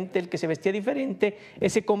diferente, el que se vestía diferente,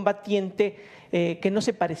 ese combatiente que no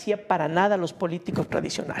se parecía para nada a los políticos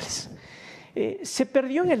tradicionales. Se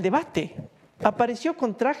perdió en el debate, apareció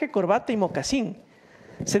con traje, corbata y mocasín,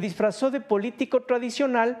 se disfrazó de político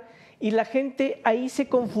tradicional y la gente ahí se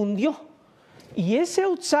confundió. Y ese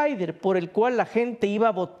outsider por el cual la gente iba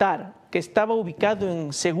a votar, que estaba ubicado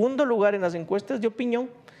en segundo lugar en las encuestas de opinión,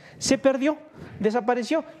 se perdió,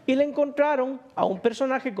 desapareció y le encontraron a un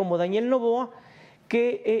personaje como Daniel Noboa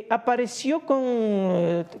que apareció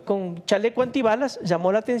con chaleco antibalas,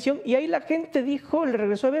 llamó la atención y ahí la gente dijo, le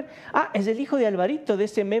regresó a ver, es el hijo de Alvarito, de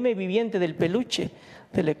ese meme viviente del peluche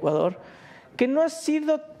del Ecuador, que no ha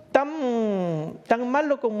sido tan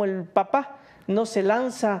malo como el papá, no se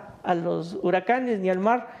lanza a los huracanes ni al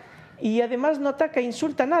mar y además no ataca e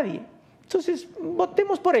insulta a nadie. Entonces,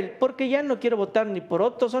 votemos por él, porque ya no quiero votar ni por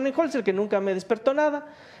Otto Sonnenholzer, que nunca me despertó nada,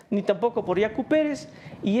 ni tampoco por Yacu Pérez,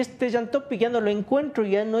 y este Jan Topic ya no lo encuentro,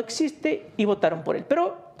 ya no existe, y votaron por él.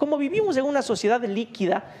 Pero como vivimos en una sociedad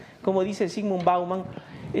líquida, como dice Zygmunt Bauman,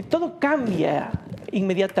 todo cambia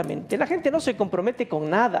inmediatamente. La gente no se compromete con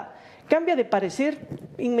nada, cambia de parecer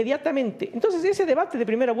inmediatamente. Entonces, ese debate de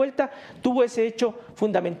primera vuelta tuvo ese hecho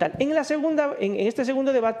fundamental. En este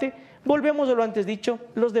segundo debate, volvemos a lo antes dicho,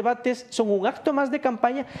 los debates son un acto más de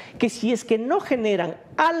campaña que si es que no generan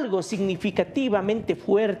algo significativamente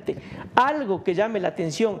fuerte, algo que llame la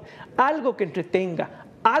atención, algo que entretenga,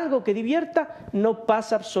 algo que divierta, no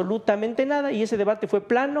pasa absolutamente nada y ese debate fue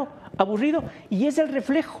plano, aburrido y es el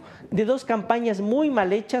reflejo de dos campañas muy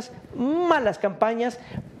mal hechas, malas campañas,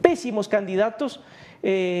 pésimos candidatos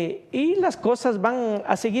y las cosas van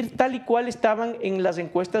a seguir tal y cual estaban en las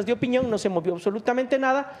encuestas de opinión, no se movió absolutamente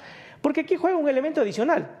nada, porque aquí juega un elemento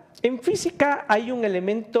adicional. En física hay un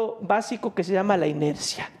elemento básico que se llama la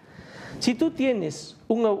inercia. Si tú tienes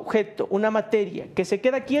un objeto, una materia que se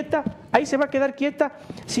queda quieta, ahí se va a quedar quieta,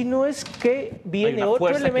 si no es que viene otro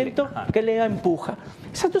elemento que le empuja.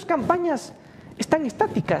 Esas dos campañas están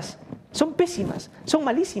estáticas, son pésimas, son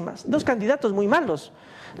malísimas, dos candidatos muy malos,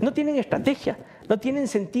 no tienen estrategia, no tienen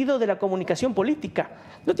sentido de la comunicación política,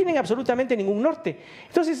 no tienen absolutamente ningún norte.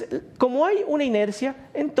 Entonces, como hay una inercia,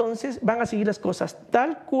 entonces van a seguir las cosas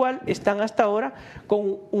tal cual están hasta ahora,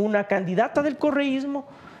 con una candidata del correísmo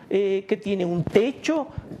que tiene un techo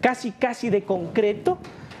casi de concreto.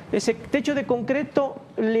 Ese techo de concreto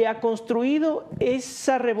le ha construido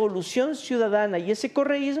esa revolución ciudadana y ese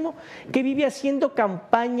correísmo que vive haciendo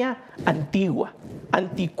campaña antigua,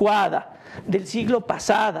 anticuada, del siglo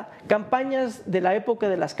pasado, campañas de la época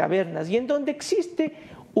de las cavernas, y en donde existe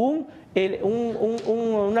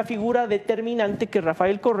una figura determinante que es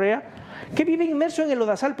Rafael Correa, que vive inmerso en el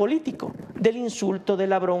lodazal político, del insulto, de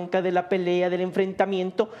la bronca, de la pelea, del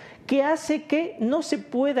enfrentamiento, que hace que no se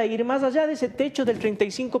pueda ir más allá de ese techo del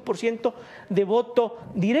 35% de voto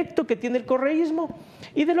directo que tiene el correísmo.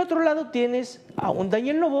 Y del otro lado tienes a un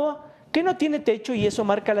Daniel Noboa que no tiene techo, y eso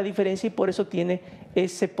marca la diferencia, y por eso tiene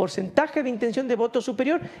ese porcentaje de intención de voto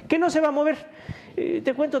superior que no se va a mover.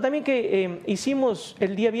 Te cuento también que hicimos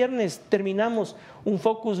el día viernes, terminamos un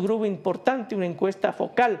focus group importante, una encuesta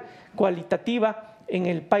focal cualitativa en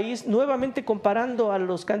el país, nuevamente comparando a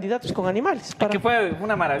los candidatos con animales. Que fue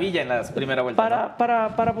una maravilla en la primera vuelta.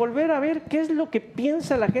 Para volver a ver qué es lo que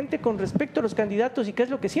piensa la gente con respecto a los candidatos y qué es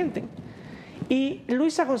lo que sienten. Y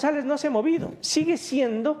Luisa González no se ha movido, sigue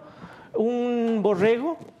siendo un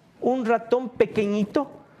borrego, un ratón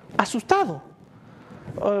pequeñito, asustado,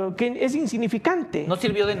 que es insignificante. ¿No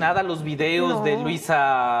sirvió de nada los videos de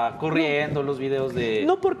Luisa corriendo, los videos de...?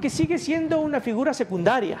 No, porque sigue siendo una figura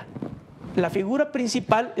secundaria. La figura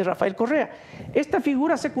principal es Rafael Correa. Esta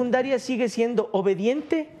figura secundaria sigue siendo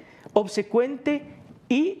obediente, obsecuente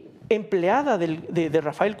y empleada de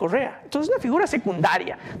Rafael Correa. Entonces, es una figura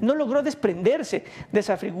secundaria. No logró desprenderse de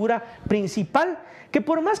esa figura principal, que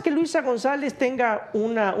por más que Luisa González tenga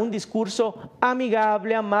un discurso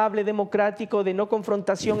amigable, amable, democrático, de no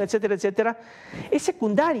confrontación, etcétera, etcétera, es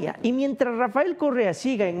secundaria. Y mientras Rafael Correa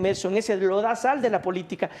siga inmerso en ese lodazal de la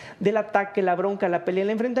política, del ataque, la bronca, la pelea,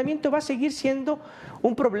 el enfrentamiento, va a seguir siendo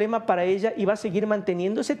un problema para ella y va a seguir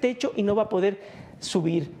manteniendo ese techo y no va a poder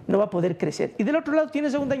subir, no va a poder crecer. Y del otro lado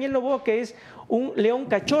tienes a un Daniel Noboa que es un león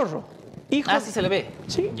cachorro. Sí se le ve.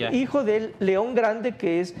 Sí, hijo del león grande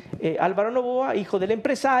que es Álvaro Noboa, hijo del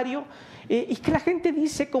empresario, y que la gente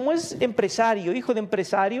dice, como es empresario, hijo de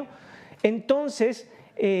empresario, entonces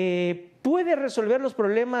puede resolver los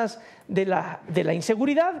problemas de la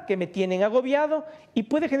inseguridad que me tienen agobiado y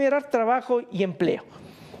puede generar trabajo y empleo.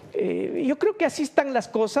 Yo creo que así están las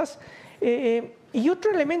cosas. Y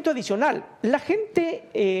otro elemento adicional, la gente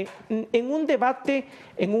en un debate,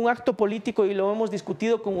 en un acto político, y lo hemos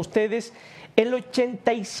discutido con ustedes, el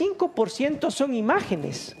 85% son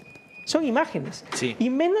imágenes, sí. Y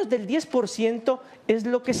menos del 10% es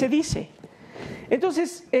lo que se dice.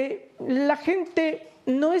 Entonces, la gente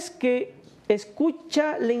no es que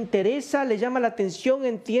escucha, le interesa, le llama la atención,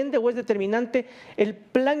 entiende o es determinante el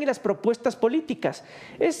plan y las propuestas políticas.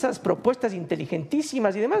 Esas propuestas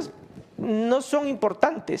inteligentísimas y demás no son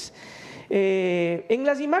importantes. En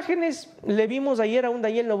las imágenes le vimos ayer a un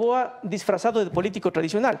Daniel Noboa disfrazado de político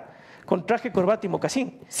tradicional, con traje, corbata y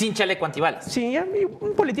mocasín. Sin chaleco antibalas. Sí,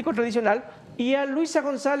 un político tradicional. Y a Luisa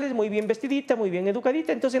González muy bien vestidita, muy bien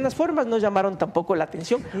educadita. Entonces en las formas no llamaron tampoco la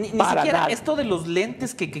atención. Ni siquiera nada. Esto de los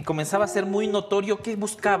lentes que comenzaba a ser muy notorio, ¿qué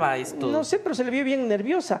buscaba esto? No sé, pero se le vio bien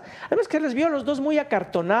nerviosa. Además que les vio a los dos muy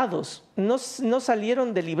acartonados, no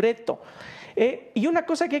salieron de libreto. Y una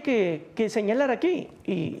cosa que hay que señalar aquí,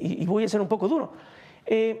 y voy a ser un poco duro,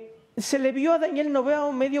 se le vio a Daniel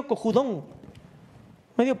Noboa medio cojudón,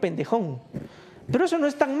 medio pendejón, pero eso no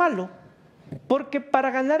es tan malo, porque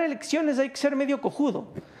para ganar elecciones hay que ser medio cojudo.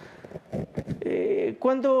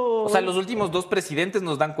 O sea, los últimos dos presidentes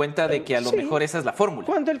nos dan cuenta de que a lo mejor esa es la fórmula.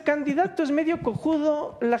 Cuando el candidato es medio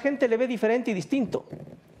cojudo, la gente le ve diferente y distinto.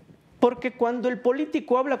 Porque cuando el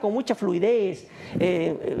político habla con mucha fluidez,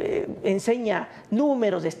 enseña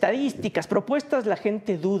números, estadísticas, propuestas, la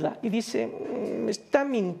gente duda y dice, está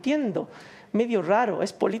mintiendo, medio raro,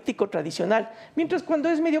 es político tradicional. Mientras cuando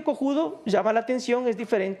es medio cojudo, llama la atención, es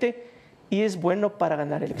diferente y es bueno para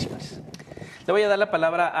ganar elecciones. Le voy a dar la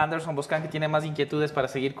palabra a Anderson Boscan, que tiene más inquietudes para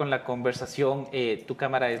seguir con la conversación. Tu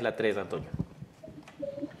cámara es la 3, Antonio.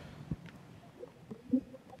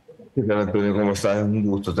 ¿Qué tal, Antonio? ¿Cómo estás? Es un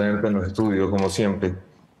gusto tenerte en los estudios, como siempre.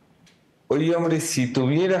 Oye, hombre, si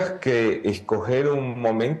tuvieras que escoger un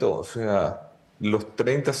momento, o sea, los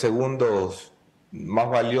 30 segundos más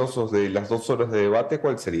valiosos de las 2 horas de debate,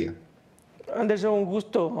 ¿cuál sería? Anderson, un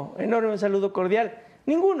gusto enorme, un saludo cordial.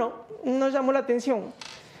 Ninguno nos llamó la atención.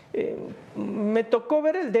 Me tocó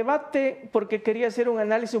ver el debate porque quería hacer un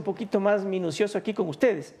análisis un poquito más minucioso aquí con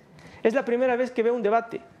ustedes. Es la primera vez que veo un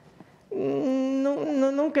debate.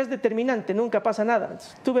 Nunca es determinante, nunca pasa nada.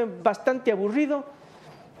 Estuve bastante aburrido,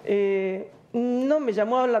 no me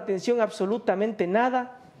llamó la atención absolutamente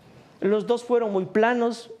nada. Los dos fueron muy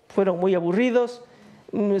planos, fueron muy aburridos.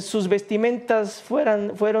 Sus vestimentas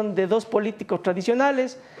fueron de dos políticos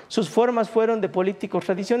tradicionales, sus formas fueron de políticos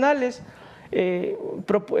tradicionales.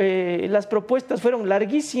 Las propuestas fueron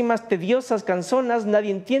larguísimas, tediosas, cansonas,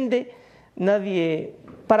 nadie entiende, nadie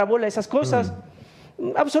parabola esas cosas.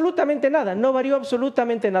 Absolutamente nada, no varió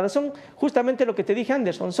absolutamente nada. Son justamente lo que te dije,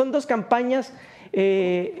 Anderson, son dos campañas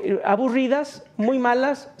aburridas, muy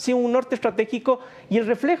malas, sin un norte estratégico, y el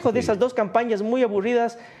reflejo de esas dos campañas muy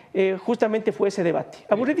aburridas justamente fue ese debate.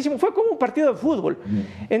 Aburridísimo, fue como un partido de fútbol,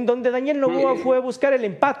 en donde Daniel Noboa fue a buscar el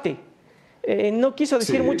empate. No quiso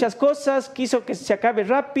decir muchas cosas, quiso que se acabe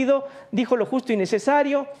rápido, dijo lo justo y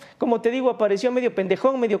necesario. Como te digo, apareció medio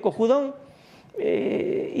pendejón, medio cojudón.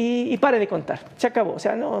 Y pare de contar, se acabó. O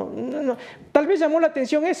sea, no. Tal vez llamó la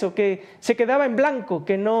atención eso, que se quedaba en blanco,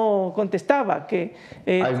 que no contestaba, que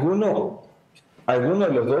 ¿Alguno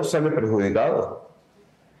de los dos sale perjudicado?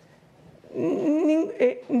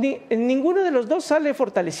 ninguno de los dos sale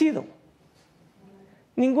fortalecido.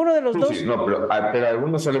 Ninguno de los dos. Sí, no, pero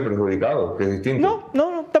alguno sale perjudicado, que es distinto.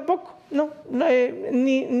 No, tampoco.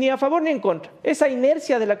 Ni a favor ni en contra. Esa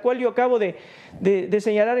inercia de la cual yo acabo de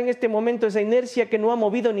señalar en este momento, esa inercia que no ha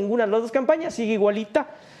movido ninguna de las dos campañas, sigue igualita.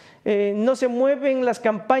 No se mueven las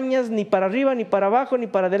campañas ni para arriba, ni para abajo, ni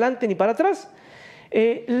para adelante, ni para atrás.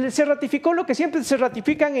 Se ratificó lo que siempre se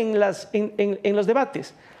ratifican en los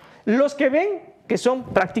debates. Los que ven, que son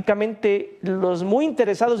prácticamente los muy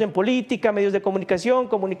interesados en política, medios de comunicación,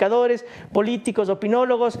 comunicadores, políticos,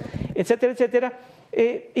 opinólogos, etcétera, etcétera,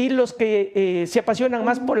 y los que se apasionan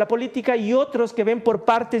más por la política, y otros que ven por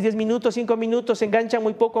partes, 10 minutos, 5 minutos, se enganchan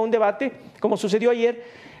muy poco a un debate, como sucedió ayer.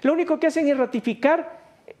 Lo único que hacen es ratificar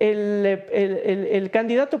el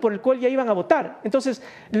candidato por el cual ya iban a votar. Entonces,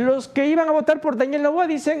 los que iban a votar por Daniel Noboa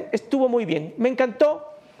dicen, estuvo muy bien, me encantó.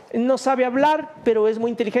 No sabe hablar, pero es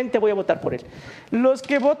muy inteligente, voy a votar por él. Los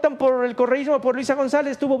que votan por el correísmo, por Luisa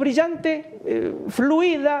González, estuvo brillante,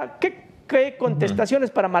 fluida, qué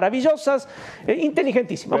contestaciones para maravillosas,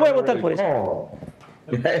 inteligentísima, voy a votar por eso.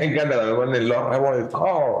 Me encanta, me ponen los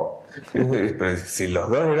revolcó. Pero si los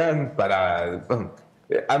dos eran para...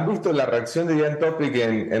 ¿Han visto la reacción de Jan Topic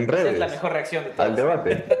en redes? Esa es la mejor reacción de todas. Al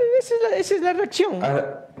debate. Esa es la reacción.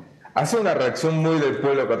 Hace una reacción muy del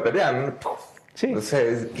pueblo ecuatoriano. Sí. O sea,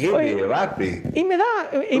 ¿qué debate? Y me da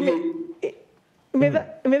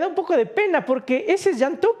un poco de pena, porque ese es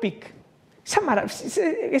Jan Topic,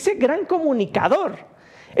 ese gran comunicador,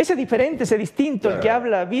 ese diferente, ese distinto, el que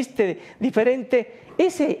habla, viste, diferente.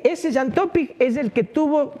 Ese Jan Topic es el que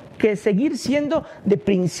tuvo que seguir siendo de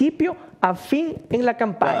principio a fin en la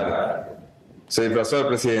campaña. Claro. Se disfrazó de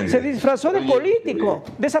presidente. Se disfrazó de político,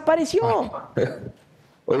 desapareció.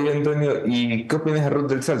 Oye, Antonio, ¿y qué opinas de Ruth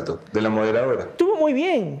del Salto, de la moderadora? Estuvo muy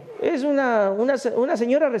bien, es una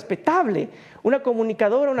señora respetable, una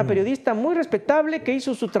comunicadora, una periodista muy respetable que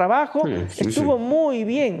hizo su trabajo, estuvo muy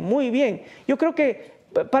bien, muy bien. Yo creo que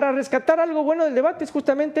para rescatar algo bueno del debate es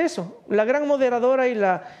justamente eso, la gran moderadora y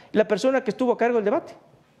la persona que estuvo a cargo del debate.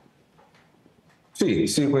 Sí,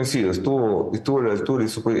 coincido, estuvo a la altura y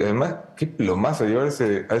además, qué plomazo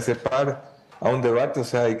llevarse a ese par a un debate, o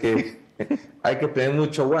sea, hay que tener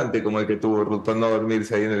mucho aguante como el que tuvo Ruth para no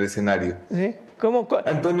dormirse ahí en el escenario. ¿Sí?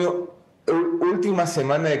 Antonio, última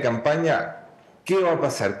semana de campaña, ¿qué va a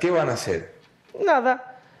pasar? ¿Qué van a hacer?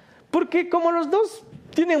 Nada, porque como los dos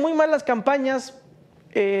tienen muy malas campañas,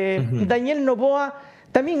 Daniel Noboa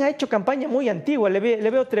también ha hecho campaña muy antigua, le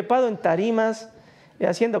veo trepado en tarimas,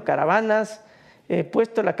 haciendo caravanas,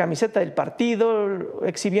 puesto la camiseta del partido,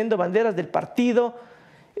 exhibiendo banderas del partido.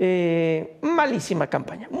 Malísima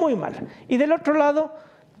campaña, muy mala. Y del otro lado,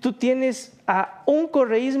 tú tienes a un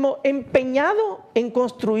correísmo empeñado en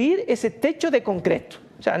construir ese techo de concreto.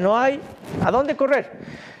 O sea, no hay a dónde correr.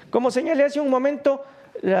 Como señalé hace un momento,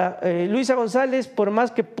 Luisa González, por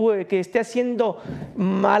más que esté haciendo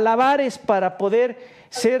malabares para poder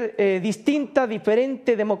ser distinta,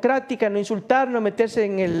 diferente, democrática, no insultar, no meterse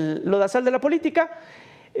en el lodazal de la política,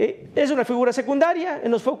 es una figura secundaria.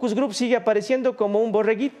 En los focus groups sigue apareciendo como un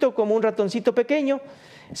borreguito, como un ratoncito pequeño.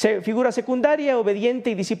 figura secundaria, obediente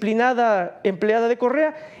y disciplinada empleada de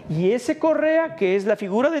Correa, y ese Correa, que es la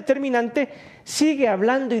figura determinante, sigue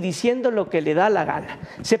hablando y diciendo lo que le da la gana.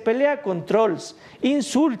 Se pelea con trolls,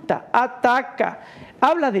 insulta, ataca,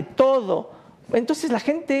 habla de todo. Entonces la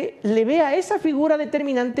gente le ve a esa figura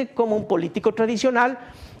determinante como un político tradicional.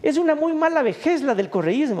 Es una muy mala vejez la del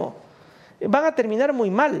correísmo. Van a terminar muy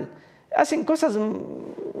mal. Hacen cosas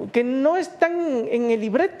que no están en el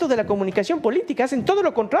libreto de la comunicación política, hacen todo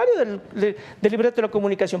lo contrario del libreto de la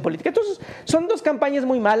comunicación política. Entonces, son dos campañas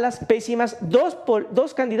muy malas, pésimas,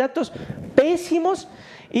 dos candidatos pésimos,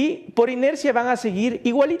 y por inercia van a seguir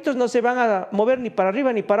igualitos, no se van a mover ni para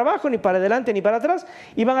arriba, ni para abajo, ni para adelante, ni para atrás,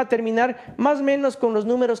 y van a terminar más o menos con los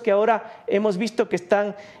números que ahora hemos visto que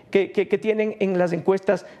tienen en las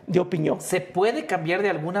encuestas de opinión. ¿Se puede cambiar de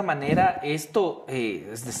alguna manera esto?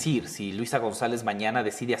 Es decir, si Luisa González mañana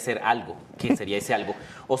decide hacer algo, ¿qué sería ese algo?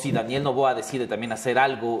 O si Daniel Noboa decide también hacer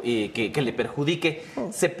algo que le perjudique,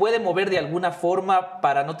 ¿se puede mover de alguna forma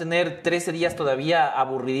para no tener 13 días todavía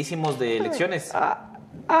aburridísimos de elecciones?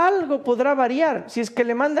 Algo podrá variar. Si es que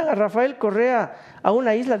le mandan a Rafael Correa a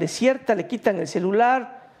una isla desierta, le quitan el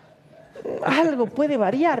celular, algo puede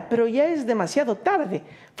variar, pero ya es demasiado tarde.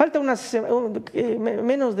 Falta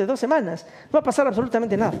menos de 2 semanas. No va a pasar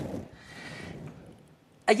absolutamente nada.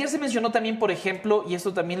 Ayer se mencionó también, por ejemplo, y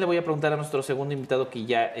esto también le voy a preguntar a nuestro segundo invitado que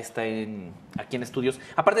ya está aquí en estudios,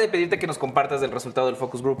 aparte de pedirte que nos compartas el resultado del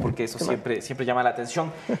Focus Group, porque eso siempre llama la atención,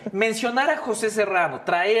 mencionar a José Serrano,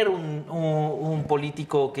 traer un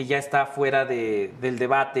político que ya está fuera del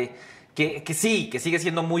debate, que sigue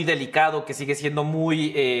siendo muy delicado, que sigue siendo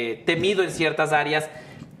muy temido en ciertas áreas,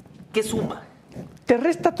 ¿qué suma? Te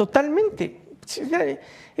resta totalmente.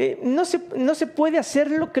 No se puede hacer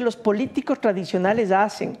lo que los políticos tradicionales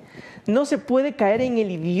hacen. No se puede caer en el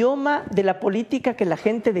idioma de la política que la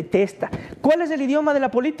gente detesta. ¿Cuál es el idioma de la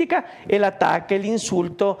política? El ataque, el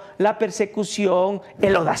insulto, la persecución,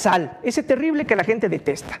 el lodazal. Ese terrible que la gente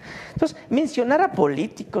detesta. Entonces, mencionar a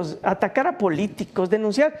políticos, atacar a políticos,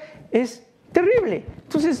 denunciar, es terrible.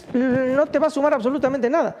 Entonces, no te va a sumar absolutamente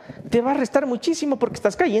nada. Te va a restar muchísimo porque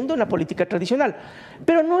estás cayendo en la política tradicional.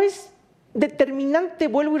 Pero no es determinante,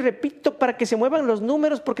 vuelvo y repito, para que se muevan los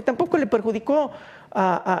números, porque tampoco le perjudicó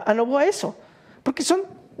a Noboa eso, porque son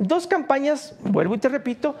dos campañas, vuelvo y te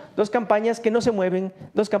repito, dos campañas que no se mueven,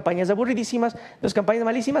 dos campañas aburridísimas, dos campañas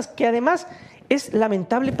malísimas, que además es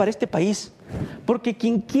lamentable para este país, porque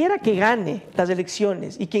quien quiera que gane las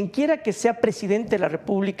elecciones y quien quiera que sea presidente de la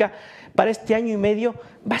República para este año y medio,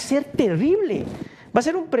 va a ser terrible. Va a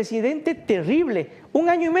ser un presidente terrible. 1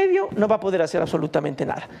 año y medio no va a poder hacer absolutamente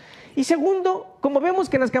nada. Y segundo, como vemos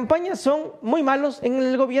que las campañas son muy malos, en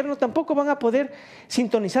el gobierno tampoco van a poder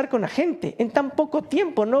sintonizar con la gente. En tan poco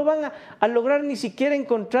tiempo no van a lograr ni siquiera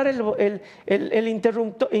encontrar el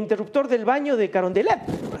interruptor del baño de Carondelet.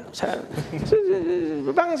 Bueno, o sea,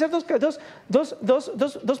 van a ser dos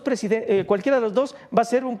presidentes, cualquiera de los dos va a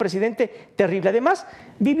ser un presidente terrible. Además,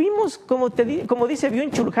 vivimos, como dice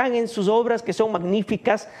Byung-Chul Han en sus obras que son magníficas,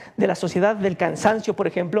 de la sociedad del cansancio, por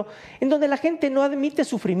ejemplo, en donde la gente no admite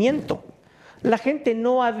sufrimiento. La gente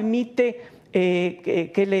no admite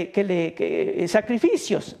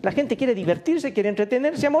sacrificios. La gente quiere divertirse, quiere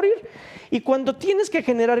entretenerse a morir. Y cuando tienes que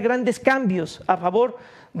generar grandes cambios a favor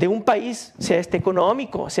de un país, sea este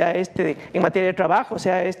económico, sea este en materia de trabajo,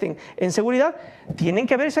 sea este en seguridad, tienen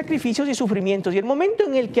que haber sacrificios y sufrimientos. Y el momento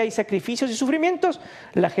en el que hay sacrificios y sufrimientos,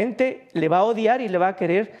 la gente le va a odiar y le va a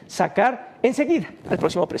querer sacar enseguida al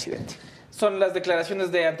próximo presidente. Son las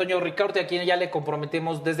declaraciones de Antonio Ricaurte, a quien ya le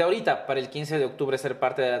comprometemos desde ahorita para el 15 de octubre ser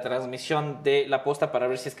parte de la transmisión de La Posta para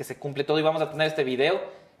ver si es que se cumple todo. Y vamos a tener este video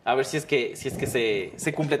a ver si es que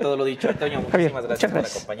se cumple todo lo dicho. Antonio, muchísimas gracias por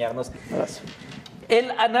acompañarnos. Gracias.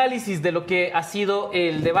 El análisis de lo que ha sido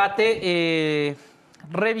el debate,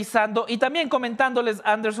 revisando y también comentándoles,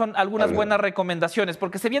 Anderson, algunas buenas recomendaciones,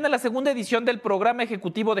 porque se viene la segunda edición del programa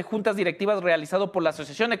ejecutivo de juntas directivas realizado por la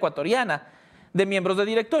Asociación Ecuatoriana de Miembros de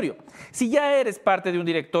Directorio. Si ya eres parte de un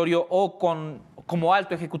directorio o como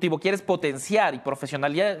alto ejecutivo quieres potenciar y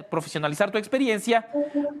profesionalizar tu experiencia,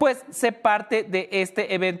 pues sé parte de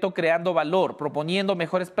este evento creando valor, proponiendo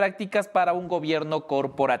mejores prácticas para un gobierno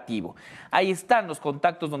corporativo. Ahí están los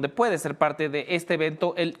contactos donde puedes ser parte de este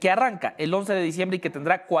evento, el que arranca el 11 de diciembre y que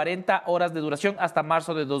tendrá 40 horas de duración hasta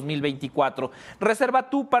marzo de 2024. Reserva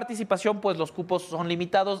tu participación, pues los cupos son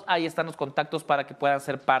limitados. Ahí están los contactos para que puedan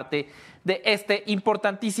ser parte de este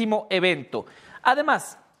importantísimo evento.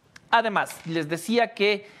 Además, les decía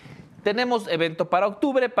que tenemos evento para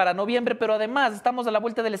octubre, para noviembre, pero además estamos a la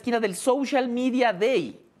vuelta de la esquina del Social Media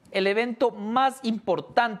Day, el evento más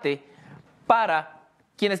importante para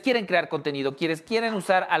quienes quieren crear contenido, quienes quieren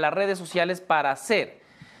usar a las redes sociales para hacer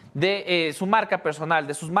de su marca personal,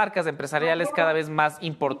 de sus marcas empresariales cada vez más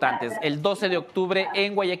importantes. El 12 de octubre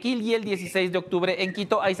en Guayaquil y el 16 de octubre en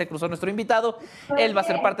Quito. Ahí se cruzó nuestro invitado. Él va a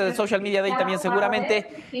ser parte del Social Media Day también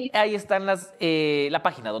seguramente. Ahí están la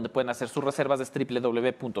página donde pueden hacer sus reservas, es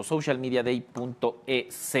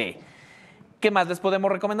www.socialmediaday.es. ¿Qué más les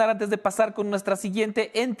podemos recomendar antes de pasar con nuestra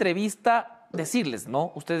siguiente entrevista? Decirles,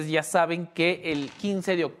 ¿no? Ustedes ya saben que el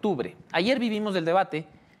 15 de octubre, ayer vivimos el debate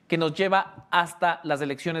que nos lleva hasta las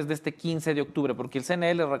elecciones de este 15 de octubre, porque el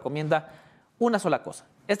CNE les recomienda una sola cosa.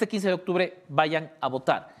 Este 15 de octubre vayan a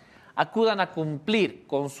votar. Acudan a cumplir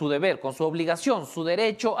con su deber, con su obligación, su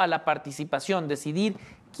derecho a la participación, decidir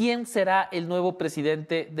quién será el nuevo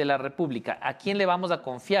presidente de la República, a quién le vamos a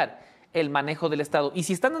confiar el manejo del Estado. Y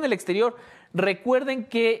si están en el exterior, recuerden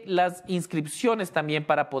que las inscripciones también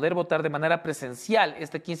para poder votar de manera presencial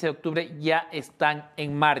este 15 de octubre ya están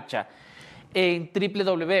en marcha. En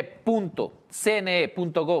www.cne.gov.es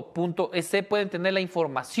pueden tener la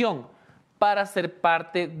información para ser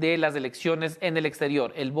parte de las elecciones en el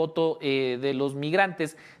exterior. El voto de los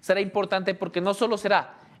migrantes será importante porque no solo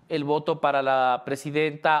será el voto para la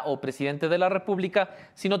presidenta o presidente de la República,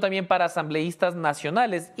 sino también para asambleístas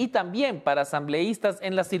nacionales y también para asambleístas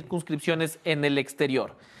en las circunscripciones en el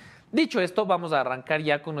exterior. Dicho esto, vamos a arrancar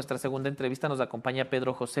ya con nuestra segunda entrevista. Nos acompaña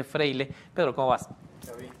Pedro José Freile. Pedro, ¿cómo vas?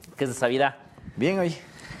 ¿Qué es esa vida? Bien, hoy.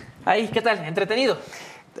 Ahí, ¿qué tal? ¿Entretenido?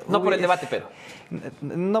 No por el debate, pero...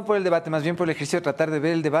 No por el debate, más bien por el ejercicio de tratar de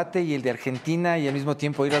ver el debate y el de Argentina y al mismo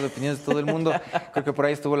tiempo oír las opiniones de todo el mundo. Creo que por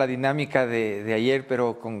ahí estuvo la dinámica de ayer,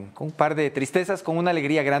 pero con un par de tristezas, con una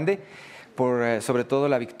alegría grande por sobre todo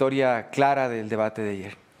la victoria clara del debate de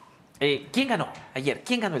ayer. ¿Quién ganó ayer?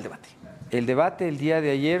 ¿Quién ganó el debate? El debate el día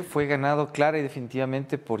de ayer fue ganado clara y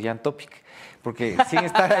definitivamente por Jan Topic, porque sin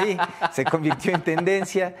estar ahí se convirtió en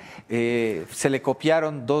tendencia, se le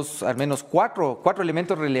copiaron al menos cuatro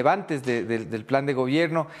elementos relevantes del plan de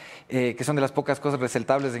gobierno, que son de las pocas cosas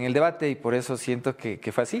resaltables en el debate y por eso siento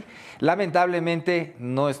que fue así. Lamentablemente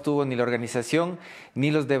no estuvo ni la organización ni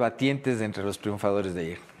los debatientes entre los triunfadores de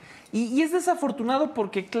ayer. Y es desafortunado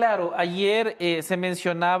porque, claro, ayer se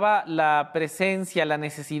mencionaba la presencia, la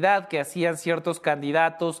necesidad que hacían ciertos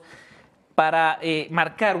candidatos para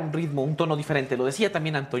marcar un ritmo, un tono diferente. Lo decía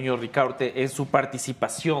también Antonio Ricaurte en su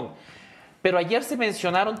participación. Pero ayer se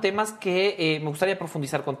mencionaron temas que me gustaría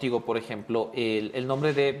profundizar contigo, por ejemplo, el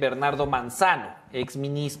nombre de Bernardo Manzano,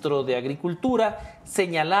 exministro de Agricultura,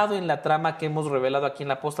 señalado en la trama que hemos revelado aquí en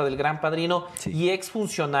la posta del Gran Padrino, sí, y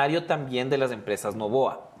exfuncionario también de las empresas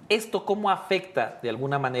Noboa. ¿Esto cómo afecta de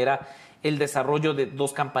alguna manera el desarrollo de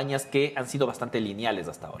dos campañas que han sido bastante lineales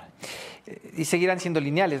hasta ahora? Y seguirán siendo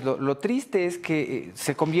lineales. Lo triste es que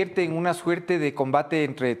se convierte en una suerte de combate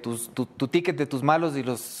entre tu ticket de tus malos y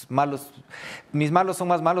los malos. Mis malos son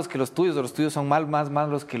más malos que los tuyos, o los tuyos son más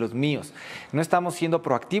malos que los míos. No estamos siendo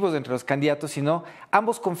proactivos entre los candidatos, sino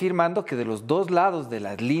ambos confirmando que de los dos lados de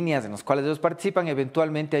las líneas en las cuales ellos participan,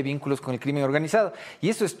 eventualmente hay vínculos con el crimen organizado. Y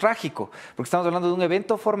eso es trágico, porque estamos hablando de un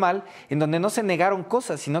evento formal en donde no se negaron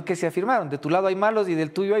cosas, sino que se afirmaron. De tu lado hay malos y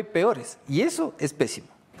del tuyo hay peores. Y eso es pésimo.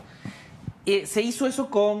 Se hizo eso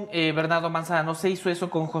con Bernardo Manzano, se hizo eso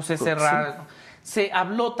con José Serrano. Sí. Se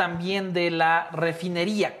habló también de la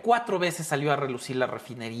refinería. 4 veces salió a relucir la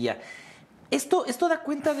refinería. Esto da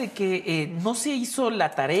cuenta de que no se hizo la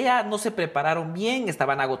tarea, no se prepararon bien,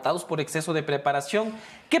 estaban agotados por exceso de preparación.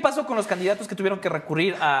 ¿Qué pasó con los candidatos que tuvieron que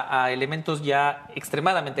recurrir a elementos ya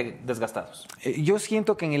extremadamente desgastados? Yo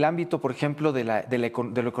siento que en el ámbito, por ejemplo, de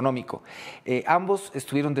lo económico, ambos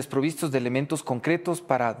estuvieron desprovistos de elementos concretos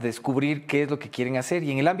para descubrir qué es lo que quieren hacer.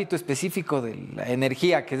 Y en el ámbito específico de la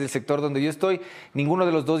energía, que es el sector donde yo estoy, ninguno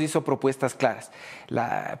de los dos hizo propuestas claras.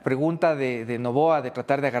 La pregunta de Noboa, de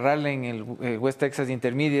tratar de agarrarle en el West Texas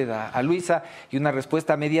Intermediate a Luisa, y una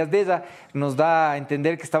respuesta a medias de ella, nos da a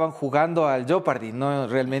entender que estaban jugando al Jeopardy, no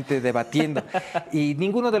realmente debatiendo. Y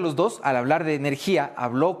ninguno de los dos, al hablar de energía,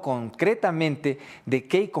 habló concretamente de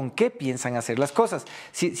qué y con qué piensan hacer las cosas.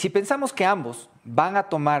 Si pensamos que ambos van a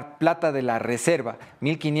tomar plata de la reserva,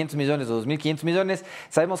 1.500 millones o 2.500 millones,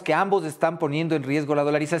 sabemos que ambos están poniendo en riesgo la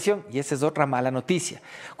dolarización y esa es otra mala noticia.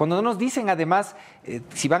 Cuando no nos dicen además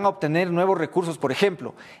si van a obtener nuevos recursos, por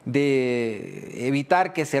ejemplo, de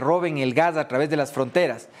evitar que se roben el gas a través de las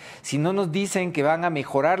fronteras, si no nos dicen que van a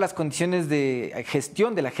mejorar las condiciones de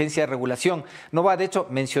gestión de la agencia de regulación. Noboa, de hecho,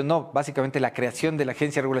 mencionó básicamente la creación de la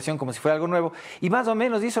agencia de regulación como si fuera algo nuevo, y más o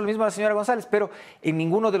menos hizo lo mismo la señora González, pero en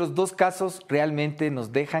ninguno de los dos casos realmente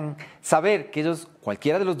nos dejan saber que ellos,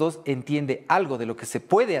 cualquiera de los dos, entiende algo de lo que se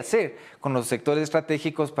puede hacer con los sectores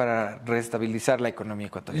estratégicos para restabilizar la economía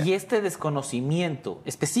ecuatoriana. Y este desconocimiento,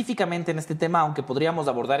 específicamente en este tema, aunque podríamos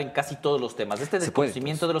abordar en casi todos los temas, este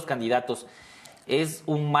desconocimiento de los candidatos, ¿es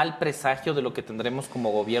un mal presagio de lo que tendremos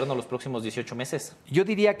como gobierno los próximos 18 meses? Yo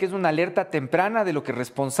diría que es una alerta temprana de lo que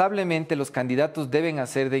responsablemente los candidatos deben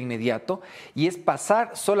hacer de inmediato, y es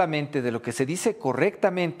pasar solamente de lo que se dice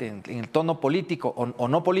correctamente en el tono político o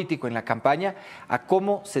no político en la campaña a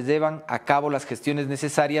cómo se llevan a cabo las gestiones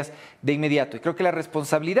necesarias de inmediato. Y creo que la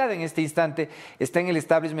responsabilidad en este instante está en el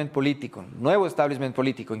establishment político, nuevo establishment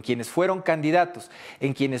político, en quienes fueron candidatos,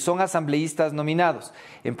 en quienes son asambleístas nominados,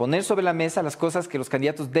 en poner sobre la mesa las cosas que los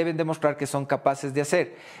candidatos deben demostrar que son capaces de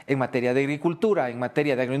hacer en materia de agricultura, en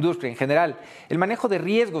materia de agroindustria en general. El manejo de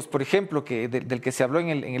riesgos, por ejemplo, del que se habló en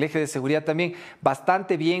el eje de seguridad también,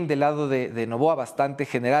 bastante bien del lado de Noboa, bastante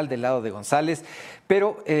general del lado de González,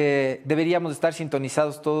 pero deberíamos estar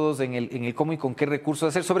sintonizados todos en el cómo y con qué recursos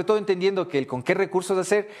hacer, sobre todo entendiendo que el con qué recursos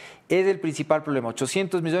hacer es el principal problema.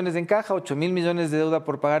 800 millones en caja, 8.000 millones de deuda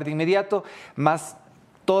por pagar de inmediato, más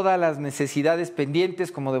todas las necesidades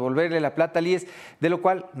pendientes, como devolverle la plata al IES, de lo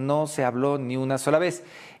cual no se habló ni una sola vez.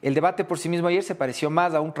 El debate por sí mismo ayer se pareció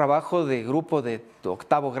más a un trabajo de grupo de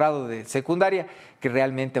 8º grado de secundaria que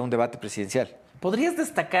realmente a un debate presidencial. ¿Podrías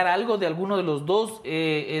destacar algo de alguno de los dos?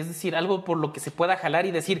 Es decir, algo por lo que se pueda jalar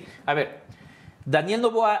y decir, a ver, Daniel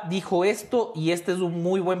Noboa dijo esto y este es un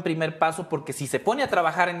muy buen primer paso, porque si se pone a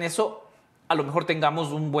trabajar en eso, a lo mejor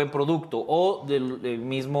tengamos un buen producto, o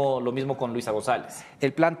lo mismo con Luisa González.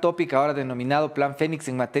 El plan Topic, ahora denominado Plan Fénix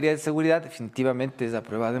en materia de seguridad, definitivamente es a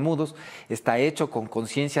prueba de mudos, está hecho con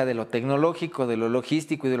conciencia de lo tecnológico, de lo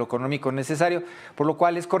logístico y de lo económico necesario, por lo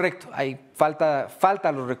cual es correcto,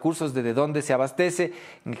 falta los recursos de dónde se abastece.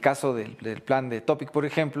 En el caso del plan de Topic, por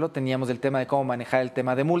ejemplo, teníamos el tema de cómo manejar el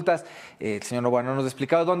tema de multas, el señor Noboa no nos ha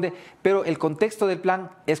explicado dónde, pero el contexto del plan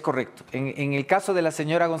es correcto. En el caso de la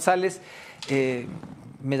señora González,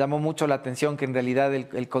 me llamó mucho la atención que en realidad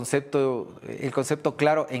el concepto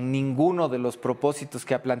claro en ninguno de los propósitos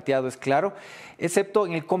que ha planteado es claro, excepto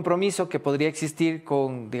en el compromiso que podría existir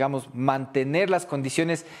con, digamos, mantener las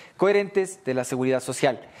condiciones coherentes de la seguridad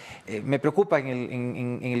social. Me preocupa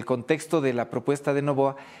en el contexto de la propuesta de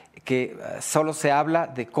Noboa que solo se habla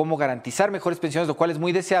de cómo garantizar mejores pensiones, lo cual es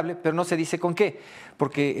muy deseable, pero no se dice con qué,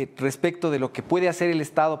 porque respecto de lo que puede hacer el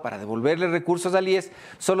Estado para devolverle recursos al IES,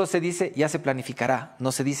 solo se dice ya se planificará,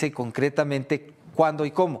 no se dice concretamente cuándo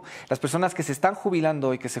y cómo. Las personas que se están jubilando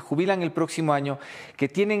hoy, que se jubilan el próximo año, que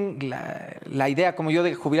tienen la idea, como yo,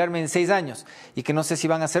 de jubilarme en 6 años y que no sé si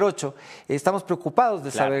van a ser 8, estamos preocupados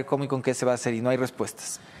de saber cómo y con qué se va a hacer y no hay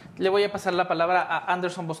respuestas. Le voy a pasar la palabra a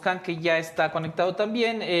Anderson Boscan, que ya está conectado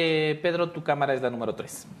también. Pedro, tu cámara es la número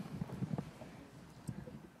 3.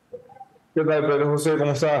 ¿Qué tal, Pedro José?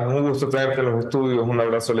 ¿Cómo estás? Un gusto tenerte en los estudios. Un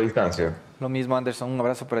abrazo a la distancia. Lo mismo, Anderson. Un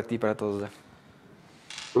abrazo para ti y para todos.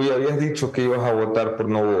 Oye, habías dicho que ibas a votar por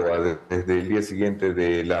Noboa desde el día siguiente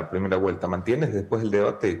de la primera vuelta. ¿Mantienes después el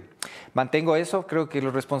debate? Mantengo eso. Creo que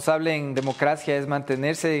lo responsable en democracia es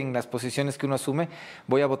mantenerse en las posiciones que uno asume.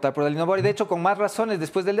 Voy a votar por Daniel Noboa, y de hecho con más razones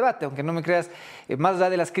después del debate, aunque no me creas, más allá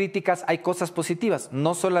de las críticas hay cosas positivas,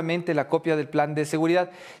 no solamente la copia del plan de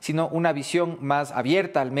seguridad, sino una visión más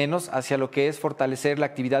abierta al menos hacia lo que es fortalecer la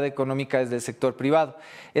actividad económica desde el sector privado.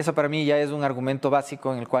 Eso para mí ya es un argumento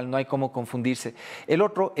básico en el cual no hay cómo confundirse. El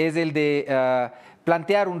otro es el de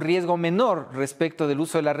plantear un riesgo menor respecto del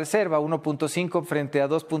uso de la reserva, 1.5 frente a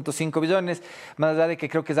 2.5 billones, más allá de que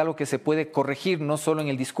creo que es algo que se puede corregir no solo en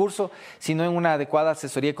el discurso, sino en una adecuada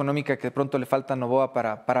asesoría económica que de pronto le falta a Noboa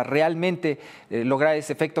para realmente lograr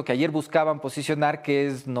ese efecto que ayer buscaban posicionar, que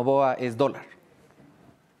es Noboa es dólar.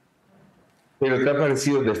 ¿Pero te ha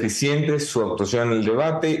parecido deficiente su actuación en el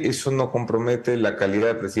debate? ¿Eso no compromete la calidad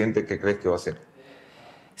de presidente que crees que va a ser?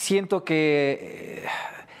 Siento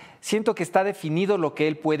que está definido lo que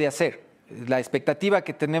él puede hacer. La expectativa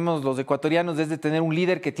que tenemos los ecuatorianos es de tener un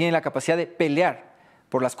líder que tiene la capacidad de pelear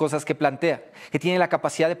por las cosas que plantea, que tiene la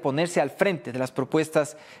capacidad de ponerse al frente de las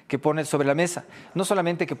propuestas que pone sobre la mesa. No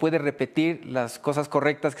solamente que puede repetir las cosas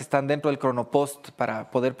correctas que están dentro del cronopost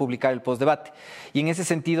para poder publicar el postdebate. Y en ese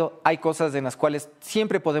sentido hay cosas en las cuales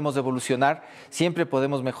siempre podemos evolucionar, siempre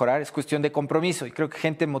podemos mejorar, es cuestión de compromiso. Y creo que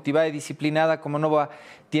gente motivada y disciplinada como Noboa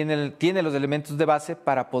tiene los elementos de base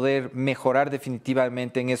para poder mejorar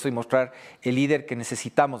definitivamente en eso y mostrar el líder que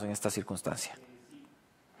necesitamos en esta circunstancia.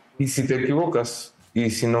 Y si te equivocas, y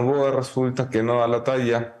si Noboa resulta que no da la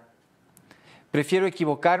talla. Prefiero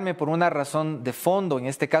equivocarme por una razón de fondo, en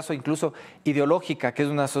este caso incluso ideológica, que es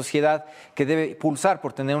una sociedad que debe pulsar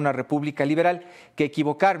por tener una república liberal, que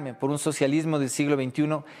equivocarme por un socialismo del siglo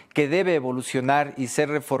XXI que debe evolucionar y ser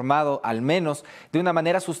reformado al menos de una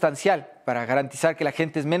manera sustancial para garantizar que la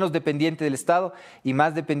gente es menos dependiente del Estado y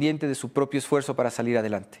más dependiente de su propio esfuerzo para salir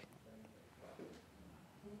adelante.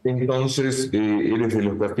 Entonces, eres de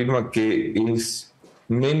los que afirma que es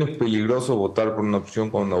menos peligroso votar por una opción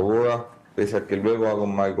como Noboa, pese a que luego haga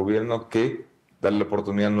un mal gobierno, que darle la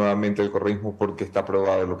oportunidad nuevamente al correísmo porque está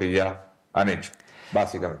probado lo que ya han hecho,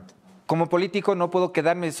 básicamente. Como político no puedo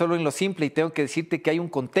quedarme solo en lo simple y tengo que decirte que hay un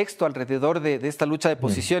contexto alrededor de esta lucha de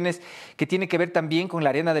posiciones que tiene que ver también con la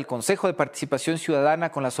arena del Consejo de Participación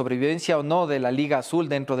Ciudadana, con la sobrevivencia o no de la Liga Azul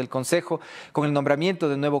dentro del Consejo, con el nombramiento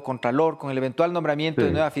de nuevo Contralor, con el eventual nombramiento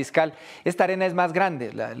de nueva fiscal. Esta arena es más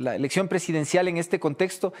grande. La elección presidencial en este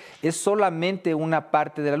contexto es solamente una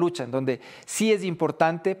parte de la lucha, en donde sí es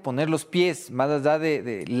importante poner los pies más allá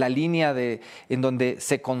de la línea en donde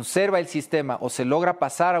se conserva el sistema o se logra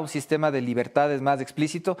pasar a un sistema de libertades más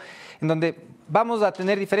explícito, en donde vamos a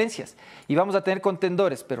tener diferencias y vamos a tener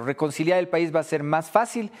contendores, pero reconciliar el país va a ser más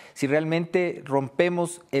fácil si realmente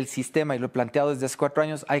rompemos el sistema, y lo he planteado desde hace 4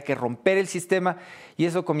 años, hay que romper el sistema, y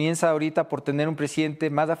eso comienza ahorita por tener un presidente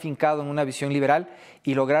más afincado en una visión liberal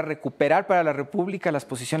y lograr recuperar para la República las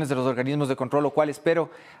posiciones de los organismos de control, lo cual espero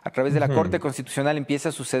a través de la Corte Constitucional empiece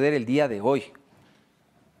a suceder el día de hoy.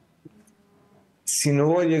 Si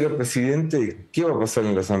Noboa llega presidente, ¿qué va a pasar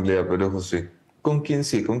en la Asamblea, Pedro José? ¿Con quién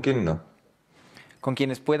sí, con quién no? Con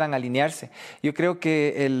quienes puedan alinearse. Yo creo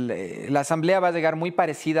que la Asamblea va a llegar muy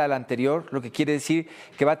parecida a la anterior, lo que quiere decir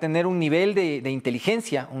que va a tener un nivel de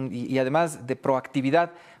inteligencia y además de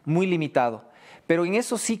proactividad muy limitado. Pero en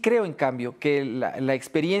eso sí creo, en cambio, que la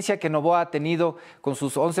experiencia que Noboa ha tenido con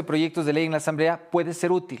sus 11 proyectos de ley en la Asamblea puede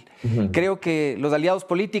ser útil. Creo que los aliados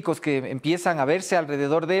políticos que empiezan a verse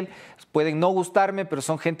alrededor de él pueden no gustarme, pero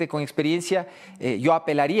son gente con experiencia. Yo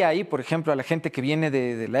apelaría ahí, por ejemplo, a la gente que viene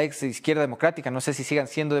de la ex izquierda democrática, no sé si sigan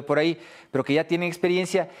siendo de por ahí, pero que ya tienen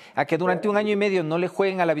experiencia, a que durante 1 año y medio no le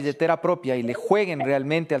jueguen a la billetera propia y le jueguen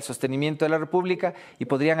realmente al sostenimiento de la República, y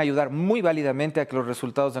podrían ayudar muy válidamente a que los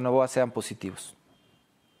resultados de Noboa sean positivos.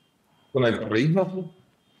 ¿Con el correísmo?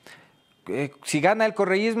 Si gana el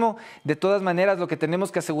correísmo, de todas maneras lo que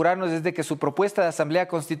tenemos que asegurarnos es de que su propuesta de asamblea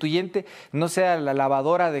constituyente no sea la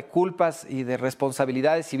lavadora de culpas y de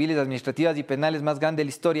responsabilidades civiles, administrativas y penales más grande de la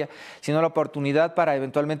historia, sino la oportunidad para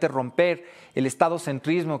eventualmente romper el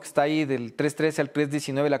estadocentrismo que está ahí del 313 al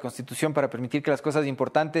 319 de la Constitución, para permitir que las cosas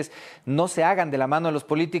importantes no se hagan de la mano de los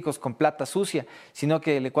políticos con plata sucia, sino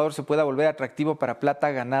que el Ecuador se pueda volver atractivo para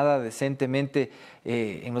plata ganada decentemente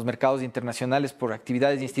en los mercados internacionales por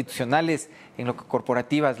actividades institucionales, en lo que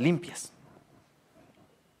corporativas limpias.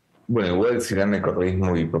 Bueno, igual si gana el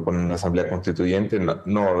correísmo y propone una asamblea constituyente,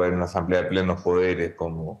 no va a haber una asamblea de plenos poderes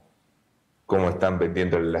como están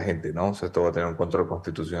vendiéndole a la gente, ¿no? O sea, esto va a tener un control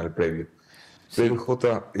constitucional previo. Sí. Pero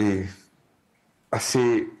Jota,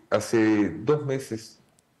 hace 2 meses,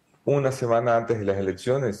 una semana antes de las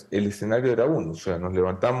elecciones, el escenario era uno. O sea, nos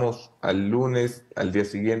levantamos al lunes, al día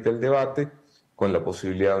siguiente al debate, con la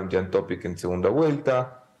posibilidad de un Jan Topic en segunda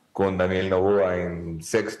vuelta, con Daniel Noboa en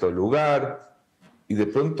 6º lugar, y de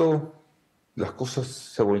pronto las cosas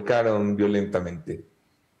se volcaron violentamente.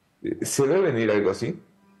 ¿Se ve venir algo así?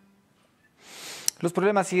 Los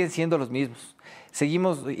problemas siguen siendo los mismos.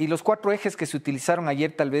 Seguimos, y los 4 ejes que se utilizaron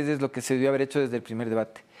ayer tal vez es lo que se debió haber hecho desde el primer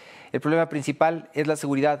debate. El problema principal es la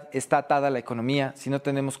seguridad, está atada a la economía. Si no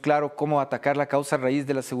tenemos claro cómo atacar la causa raíz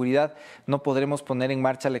de la seguridad, no podremos poner en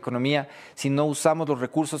marcha la economía. Si no usamos los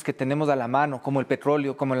recursos que tenemos a la mano, como el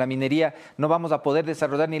petróleo, como la minería, no vamos a poder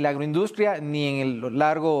desarrollar ni la agroindustria, ni en el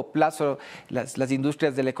largo plazo las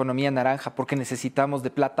industrias de la economía naranja, porque necesitamos de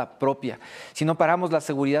plata propia. Si no paramos la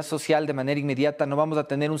seguridad social de manera inmediata, no vamos a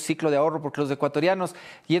tener un ciclo de ahorro, porque los ecuatorianos,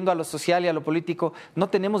 yendo a lo social y a lo político, no